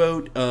then 1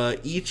 vote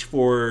each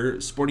for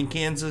Sporting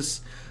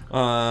Kansas,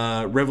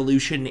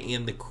 Revolution,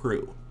 and the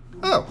Crew.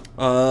 Oh.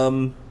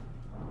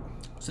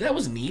 So that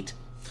was neat.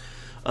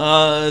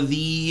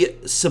 The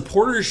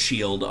Supporters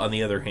Shield, on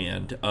the other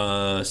hand,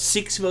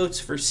 6 votes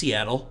for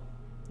Seattle,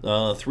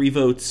 3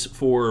 votes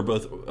for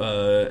both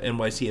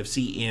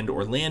NYCFC and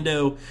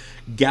Orlando.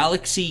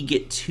 Galaxy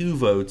get 2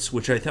 votes,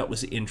 which I thought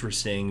was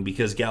interesting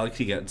because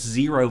Galaxy got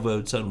 0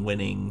 votes on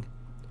winning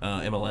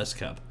MLS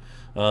Cup.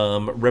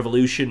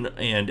 Revolution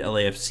and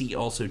LAFC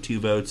also 2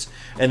 votes,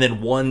 and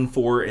then 1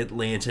 for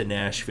Atlanta,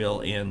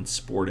 Nashville, and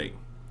Sporting.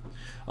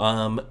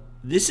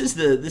 This is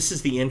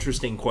the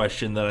interesting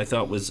question that I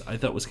thought was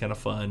kind of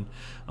fun.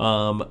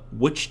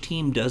 Which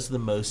team does the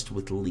most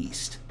with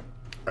least?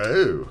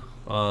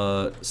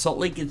 Oh. Salt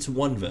Lake gets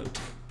 1 vote.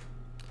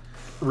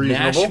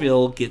 Reasonable.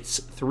 Nashville gets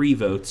 3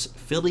 votes.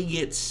 Philly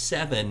gets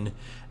 7.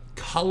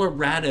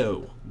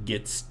 Colorado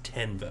gets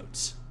 10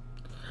 votes.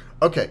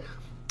 Okay.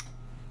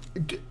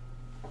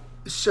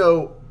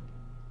 So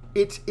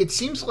it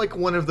seems like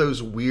one of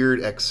those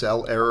weird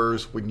Excel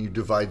errors when you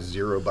divide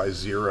 0 by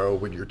 0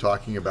 when you're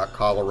talking about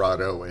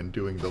Colorado and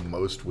doing the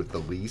most with the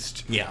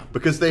least. Yeah.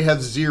 Because they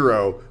have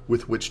 0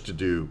 with which to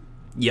do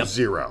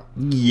 0.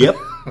 Yep.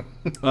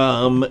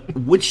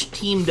 Which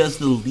team does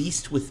the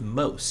least with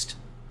most?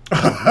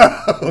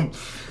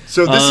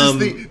 So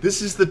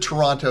this is the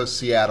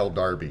Toronto-Seattle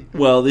derby.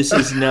 Well,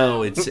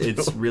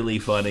 it's really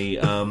funny.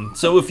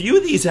 So a few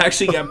of these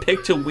actually got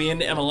picked to win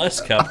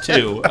MLS Cup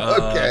too.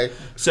 Okay.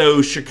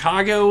 So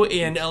Chicago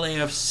and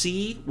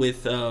LAFC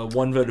with 1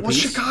 vote apiece. Well,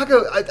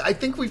 Chicago, I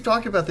think we've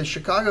talked about this.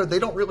 Chicago, they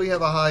don't really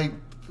have a high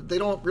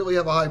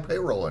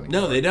payroll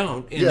anymore. No, they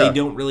don't, and they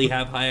don't really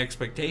have high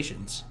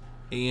expectations.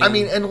 And, I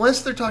mean,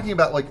 unless they're talking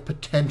about like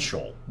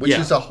potential, which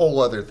is a whole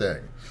other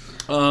thing.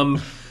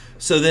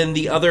 So then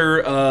the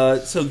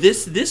other, so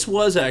this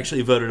was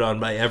actually voted on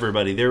by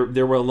everybody.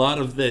 There were a lot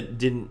of that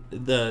didn't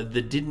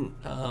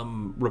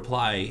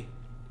reply.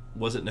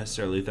 Wasn't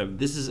necessarily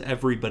this is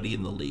everybody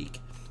in the league.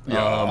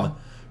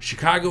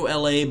 Chicago,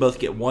 LA both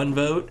get 1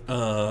 vote.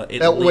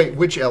 Wait,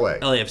 which LA?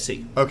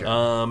 LAFC.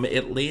 Okay.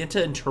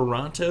 Atlanta and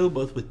Toronto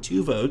both with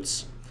 2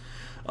 votes.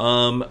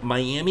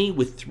 Miami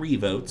with 3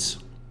 votes.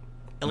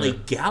 LA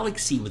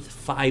Galaxy with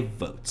 5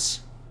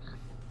 votes.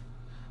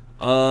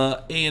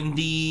 And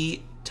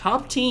the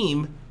top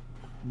team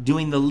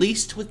doing the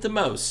least with the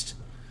most.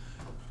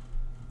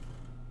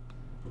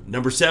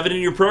 Number 7 in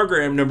your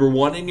program, number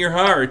 1 in your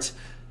heart,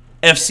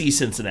 FC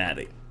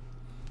Cincinnati.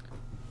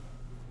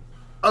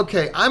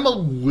 Okay, I'm a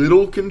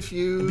little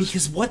confused.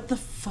 Because what the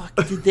fuck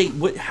did they...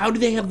 how do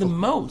they have the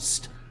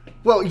most?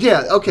 Well,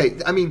 yeah, okay.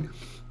 I mean,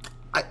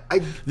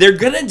 they're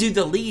going to do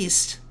the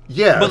least.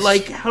 Yes. But,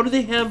 like, how do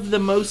they have the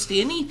most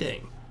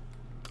anything?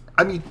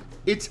 I mean,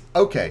 it's...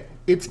 Okay.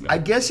 I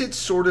guess it's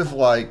sort of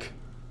like,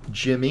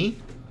 Jimmy,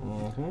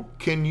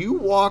 can you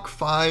walk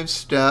 5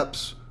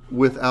 steps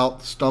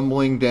without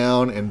stumbling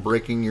down and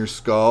breaking your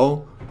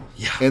skull?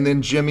 Yeah. And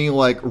then Jimmy,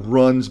 like,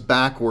 runs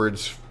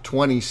backwards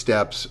 20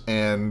 steps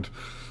and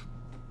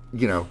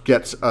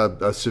gets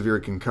a severe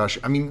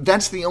concussion. I mean,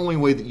 that's the only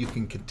way that you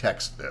can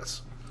context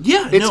this.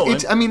 Yeah,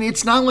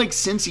 it's not like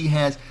Cincy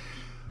has.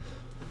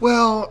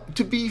 Well,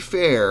 to be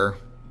fair,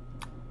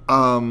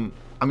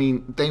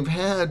 they've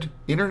had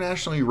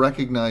internationally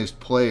recognized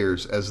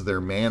players as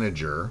their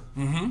manager,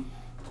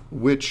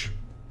 which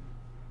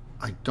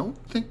I don't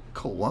think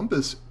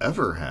Columbus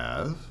ever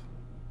have.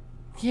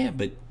 Yeah,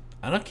 but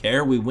I don't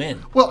care. We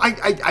win. Well,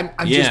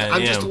 I'm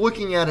just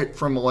looking at it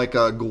from like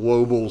a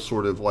global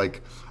sort of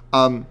like,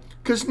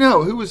 because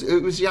it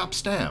was Jaap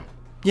Stam.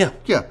 Yeah.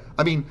 Yeah.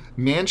 I mean,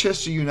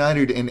 Manchester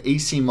United and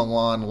AC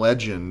Milan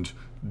legend,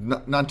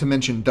 not to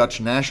mention Dutch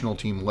national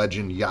team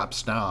legend Jaap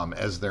Stam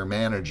as their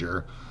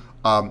manager.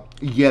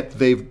 Yet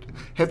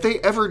have they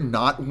ever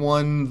not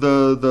won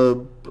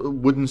the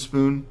wooden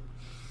spoon?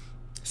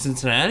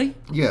 Cincinnati?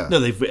 Yeah. No,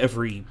 they've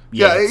every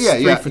yeah.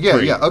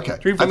 Okay.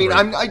 3 for 3. I mean,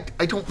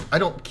 I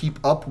don't keep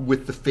up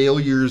with the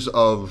failures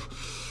of.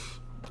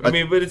 But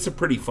it's a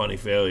pretty funny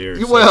failure.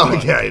 Well,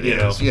 it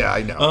is. Yeah,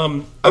 I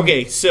know.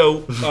 Okay, so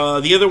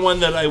the other one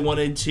that I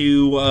wanted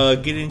to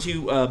get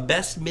into,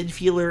 best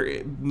midfielder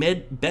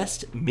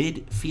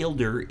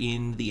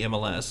in the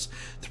MLS.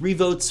 3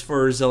 votes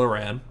for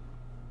Zelleran.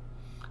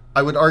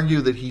 I would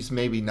argue that he's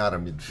maybe not a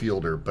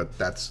midfielder, but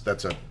that's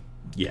a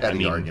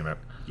petty argument.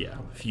 Yeah,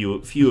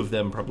 few of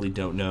them probably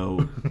don't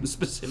know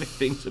specific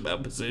things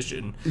about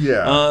position.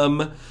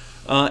 Yeah.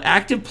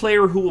 Active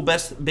player who will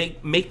best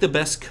make the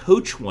best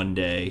coach one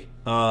day.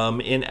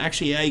 And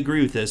actually, I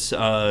agree with this.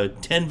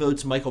 10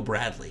 votes, Michael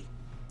Bradley.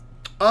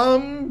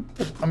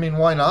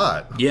 Why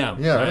not?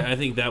 Yeah. I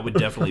think that would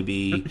definitely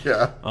be.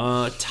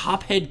 Yeah.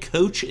 Top head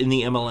coach in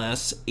the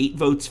MLS. 8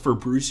 votes for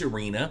Bruce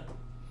Arena.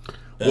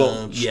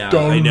 Well,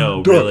 I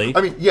know, really.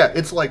 I mean,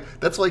 it's like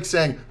that's like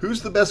saying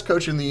who's the best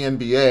coach in the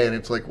NBA, and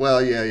it's like, well,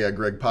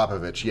 Greg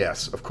Popovich,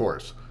 yes, of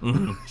course,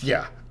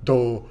 yeah,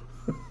 duh.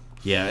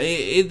 Yeah,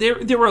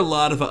 there were a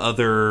lot of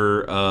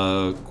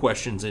other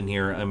questions in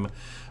here.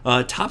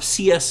 Top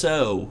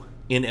CSO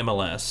in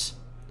MLS,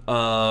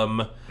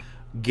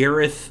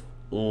 Gareth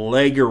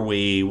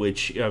Lagerwey,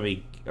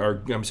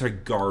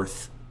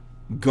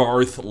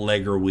 Garth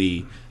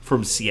Lagerwey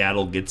from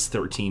Seattle gets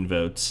 13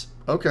 votes.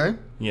 Okay.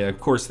 Yeah, of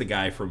course the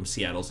guy from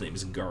Seattle's name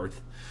is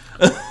Garth.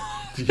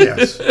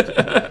 Yes.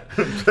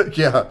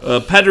 Yeah.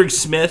 Patrick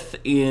Smith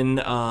in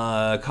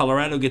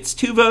Colorado gets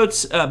 2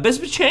 votes.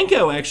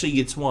 Bezbachenko actually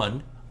gets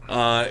 1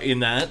 in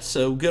that,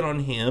 so good on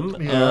him.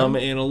 Yeah.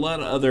 And a lot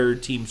of other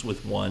teams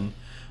with 1.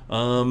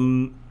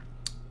 And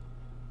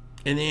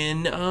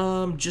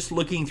then just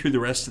looking through the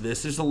rest of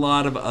this, there's a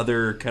lot of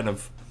other kind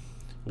of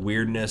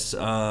weirdness.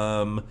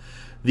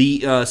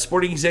 The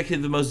sporting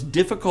executive the most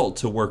difficult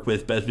to work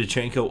with,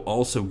 Bezbachenko,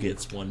 also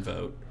gets 1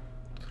 vote.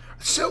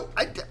 So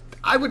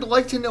I would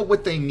like to know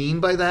what they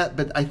mean by that,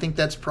 but I think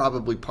that's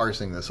probably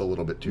parsing this a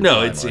little bit too.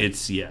 No, finely.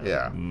 it's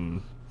yeah.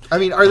 I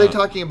mean, are they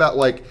talking about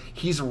like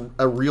he's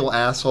a real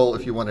asshole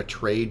if you want to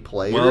trade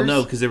players? Well,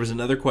 no, because there was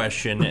another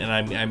question, and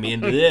I'm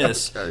into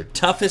this. Okay.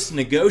 Toughest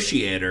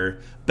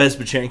negotiator,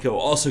 Bezbachenko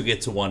also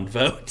gets 1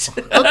 vote.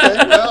 Okay,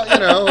 well, you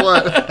know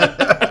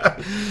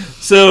what.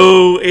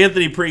 So,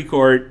 Anthony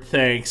Precourt,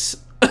 thanks.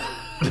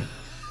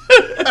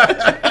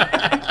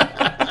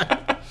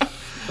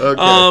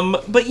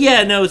 Okay. But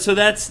yeah, no. So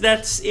that's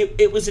it.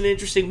 It was an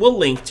interesting. We'll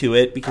link to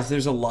it because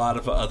there's a lot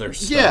of other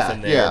stuff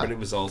in there. Yeah. But it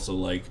was also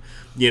like,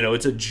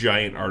 it's a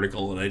giant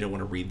article, and I don't want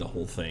to read the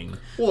whole thing.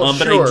 Well,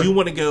 But sure. I do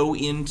want to go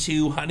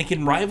into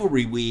Heineken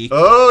Rivalry Week.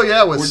 Oh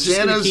yeah, with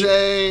San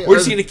Jose. We're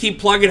just going to keep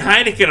plugging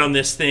Heineken on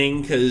this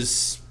thing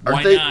because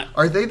why not?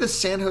 Are they the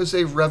San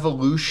Jose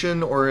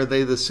Revolution or are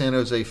they the San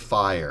Jose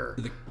Fire?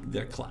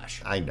 The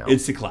Clash. I know.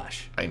 It's the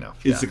Clash. I know.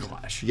 It's Yeah. the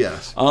Clash.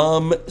 Yes.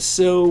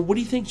 So what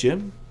do you think,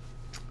 Jim?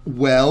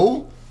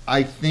 Well,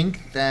 I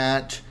think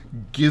that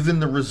given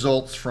the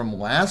results from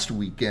last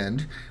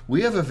weekend,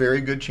 we have a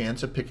very good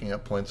chance of picking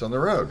up points on the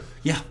road.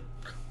 Yeah.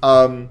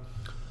 I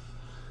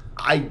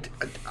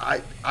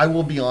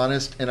will be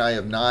honest, and I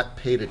have not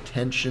paid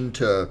attention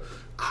to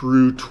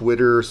Crew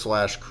Twitter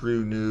 /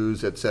 Crew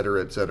News, et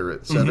cetera, et cetera,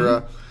 et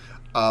cetera.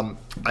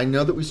 I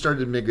know that we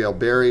started Miguel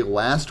Berry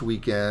last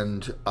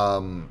weekend,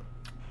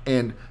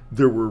 and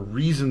there were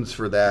reasons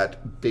for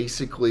that.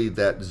 Basically,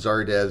 that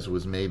Zardes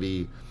was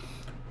maybe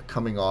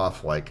coming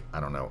off, like,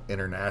 I don't know,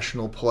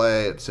 international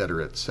play, et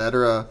cetera, et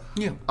cetera.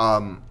 Yeah.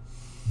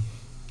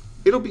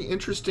 It'll be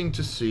interesting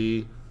to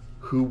see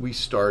who we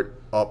start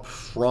up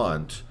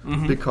front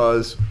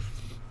because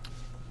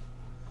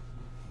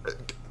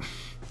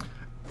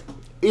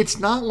it's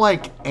not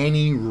like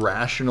any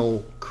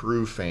rational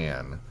Crew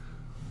fan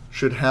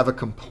should have a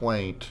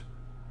complaint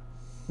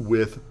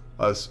with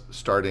us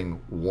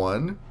starting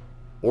one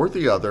or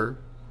the other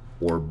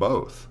or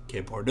both.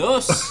 Que por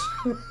dos.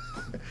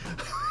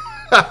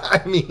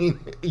 I mean,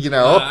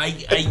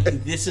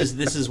 This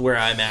is where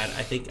I'm at.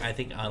 I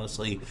think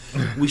honestly,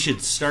 we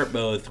should start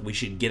both. We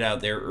should get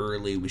out there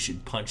early. We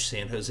should punch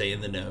San Jose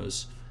in the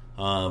nose,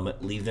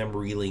 leave them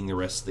reeling the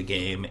rest of the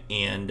game,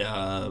 and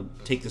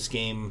take this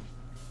game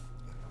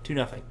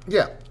 2-0.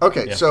 Yeah.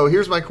 Okay. Yeah. So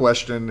here's my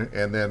question,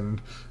 and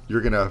then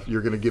you're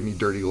gonna give me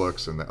dirty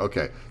looks, and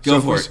okay. Go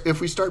so for it.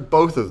 If we start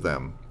both of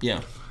them,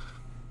 Yeah.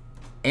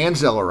 and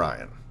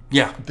Zelarayan,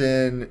 Yeah.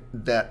 then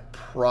that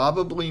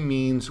probably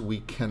means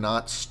we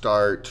cannot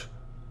start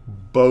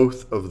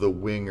both of the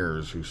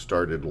wingers who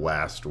started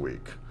last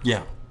week,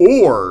 Yeah.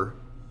 or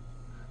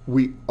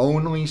we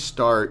only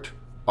start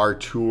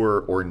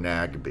Artur or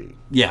Nagby.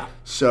 Yeah.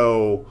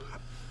 So,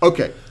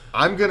 okay,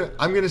 I'm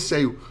gonna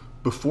say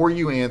before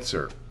you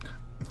answer,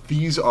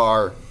 these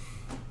are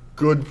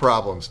good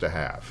problems to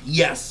have.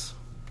 Yes.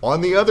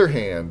 On the other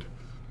hand,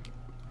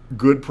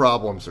 good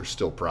problems are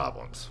still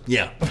problems.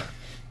 Yeah.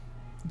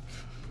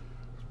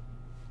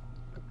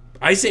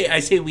 I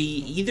say we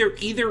either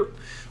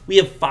we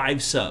have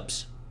 5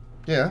 subs.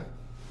 Yeah.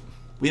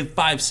 We have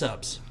 5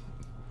 subs.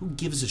 Who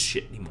gives a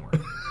shit anymore?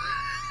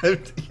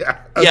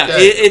 Yeah. Yeah,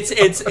 Okay.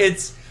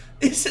 it's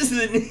this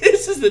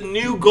is the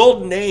new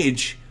golden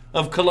age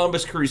of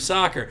Columbus Crew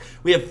soccer.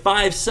 We have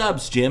 5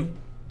 subs, Jim.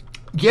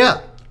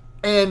 Yeah,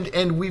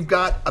 and we've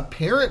got,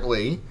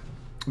 apparently,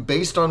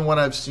 based on what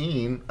I've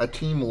seen, a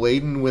team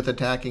laden with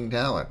attacking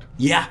talent.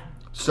 Yeah.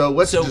 So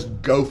let's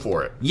just go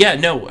for it. Yeah,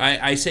 no,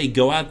 I say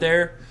go out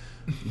there,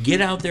 get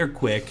out there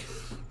quick,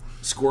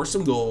 score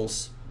some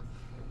goals,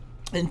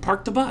 and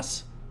park the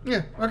bus.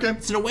 Yeah, okay.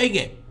 It's an away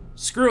game.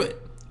 Screw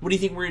it. What do you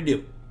think we're going to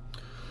do?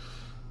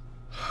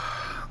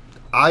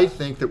 I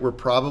think that we're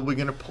probably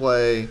going to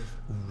play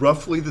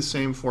roughly the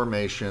same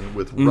formation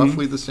with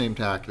roughly the same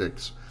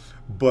tactics,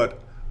 but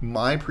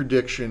my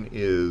prediction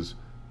is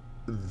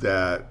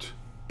that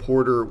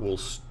Porter will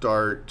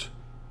start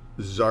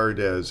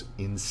Zardes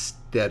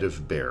instead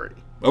of Barry.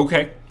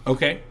 Okay.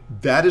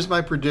 That is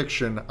my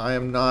prediction.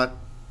 I'm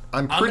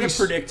I'm going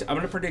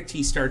to predict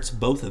he starts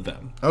both of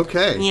them.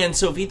 Okay. And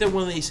so if either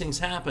one of these things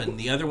happen,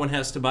 the other one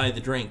has to buy the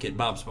drink at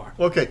Bob's Bar.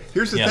 Okay,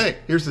 here's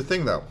the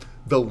thing though.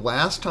 The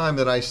last time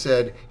that I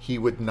said he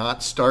would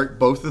not start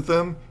both of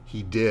them,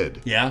 he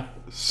did. Yeah.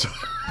 So.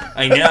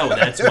 I know.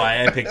 That's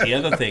why I picked the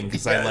other thing,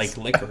 because I like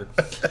liquor.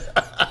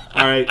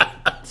 All right.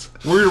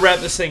 We're going to wrap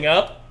this thing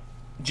up.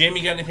 Jim,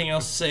 you got anything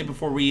else to say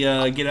before we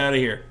get out of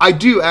here? I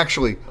do,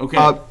 actually.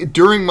 Okay.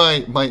 During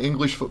my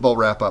English football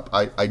wrap-up,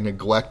 I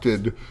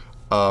neglected,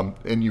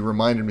 and you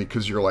reminded me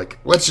because you're like,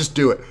 let's just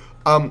do it.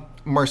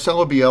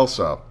 Marcelo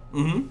Bielsa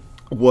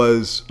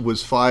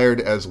was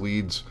fired as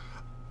Leeds.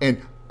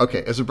 And,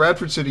 okay, as a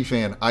Bradford City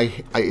fan,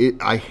 I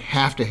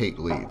have to hate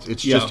Leeds.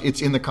 It's just,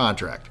 it's in the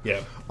contract.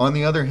 Yeah. On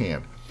the other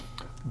hand,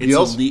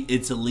 Bielsa,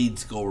 it's a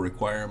Leeds goal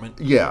requirement.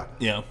 Yeah.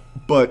 Yeah.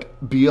 But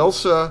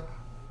Bielsa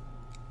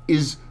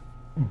is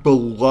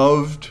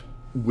beloved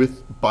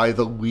by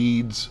the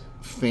Leeds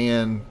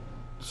fan,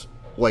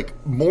 like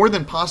more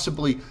than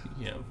possibly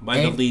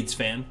by the Leeds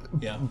fan.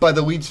 Yeah. By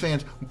the Leeds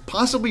fans,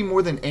 possibly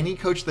more than any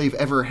coach they've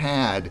ever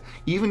had,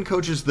 even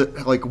coaches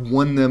that like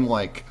won them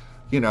like,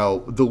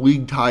 the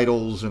league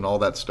titles and all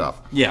that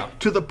stuff. Yeah.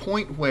 To the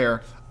point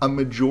where a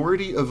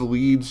majority of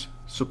Leeds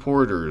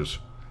supporters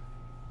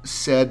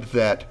said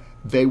that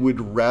they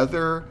would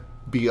rather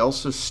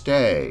Bielsa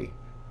stay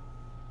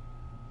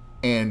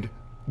and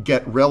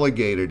get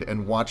relegated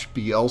and watch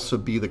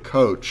Bielsa be the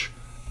coach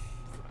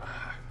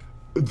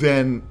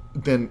than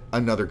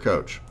another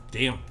coach.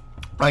 Damn.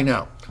 I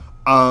know.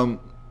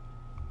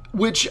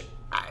 Which,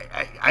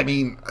 I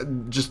mean,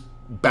 just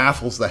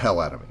baffles the hell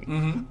out of me.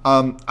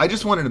 Mm-hmm. I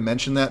just wanted to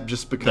mention that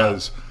just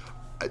because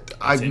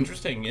It's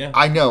interesting, yeah.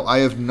 I know. I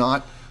have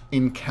not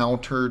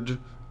encountered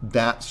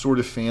that sort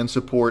of fan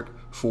support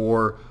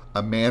for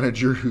a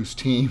manager whose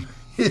team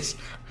is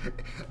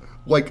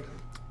like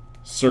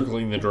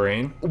circling the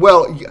drain.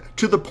 Well,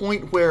 to the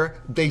point where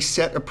they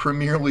set a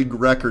Premier League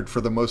record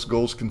for the most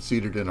goals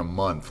conceded in a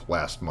month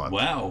last month.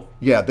 Wow.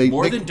 Yeah,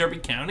 more than Derby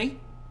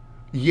County?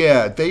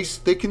 Yeah, they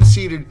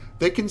conceded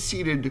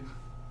 10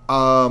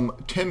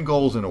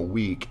 goals in a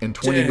week and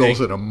 20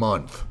 goals in a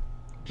month.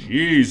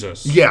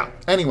 Jesus. Yeah.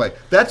 Anyway,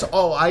 that's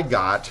all I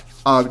got.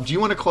 Do you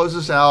want to close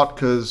this out?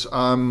 Because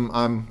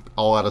I'm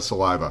all out of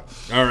saliva.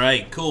 All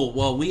right, cool.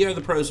 Well, we are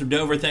the Pros from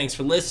Dover. Thanks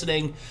for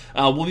listening.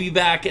 We'll be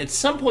back at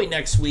some point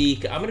next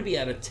week. I'm going to be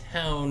out of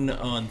town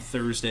on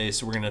Thursday,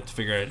 so we're going to have to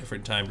figure out a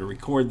different time to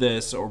record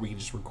this, or we can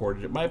just record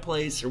it at my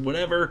place or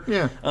whatever.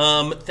 Yeah.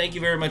 Thank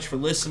you very much for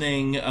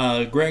listening.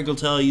 Greg will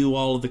tell you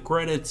all of the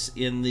credits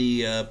in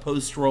the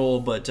post-roll,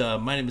 but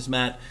my name is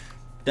Matt.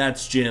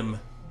 That's Jim.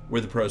 We're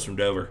the Pros from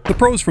Dover. The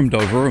Pros from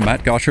Dover are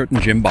Matt Goschert and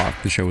Jim Bach.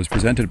 The show is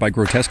presented by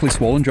Grotesquely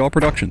Swollen Jaw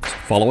Productions.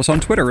 Follow us on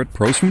Twitter at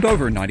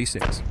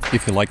ProsFromDover96.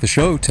 If you like the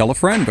show, tell a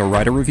friend or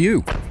write a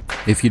review.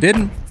 If you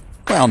didn't,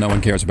 well, no one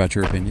cares about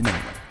your opinion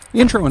anyway.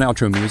 Intro and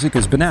outro music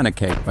is Banana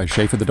Cake by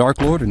Schaefer the Dark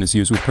Lord and is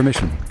used with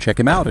permission. Check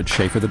him out at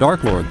Schaefer the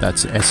Dark Lord.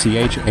 That's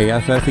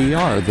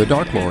SCHAFFER,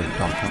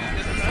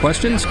 thedarklord.com.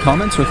 Questions,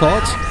 comments, or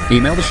thoughts?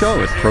 Email the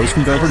show at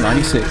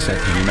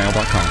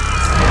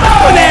prosfromdover96@gmail.com.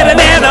 Banana,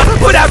 nana,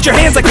 put out your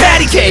hands like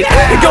patty cake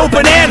and go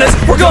bananas,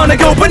 we're gonna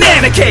go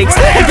banana cakes.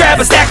 And grab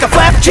a stack of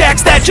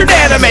flapjacks that your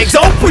nana makes.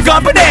 Oh, we've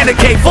gone banana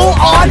cake, full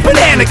on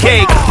banana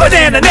cake.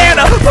 Banana,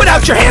 nana, put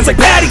out your hands like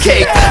patty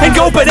cake and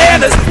go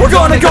bananas, we're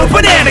gonna go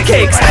banana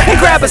cakes. And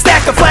grab a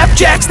stack of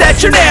flapjacks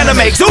that your nana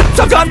makes. Oops,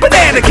 I've gone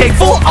banana cake,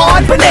 full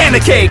on banana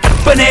cake.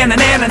 Banana,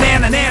 nana,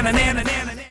 nana, nana, nana.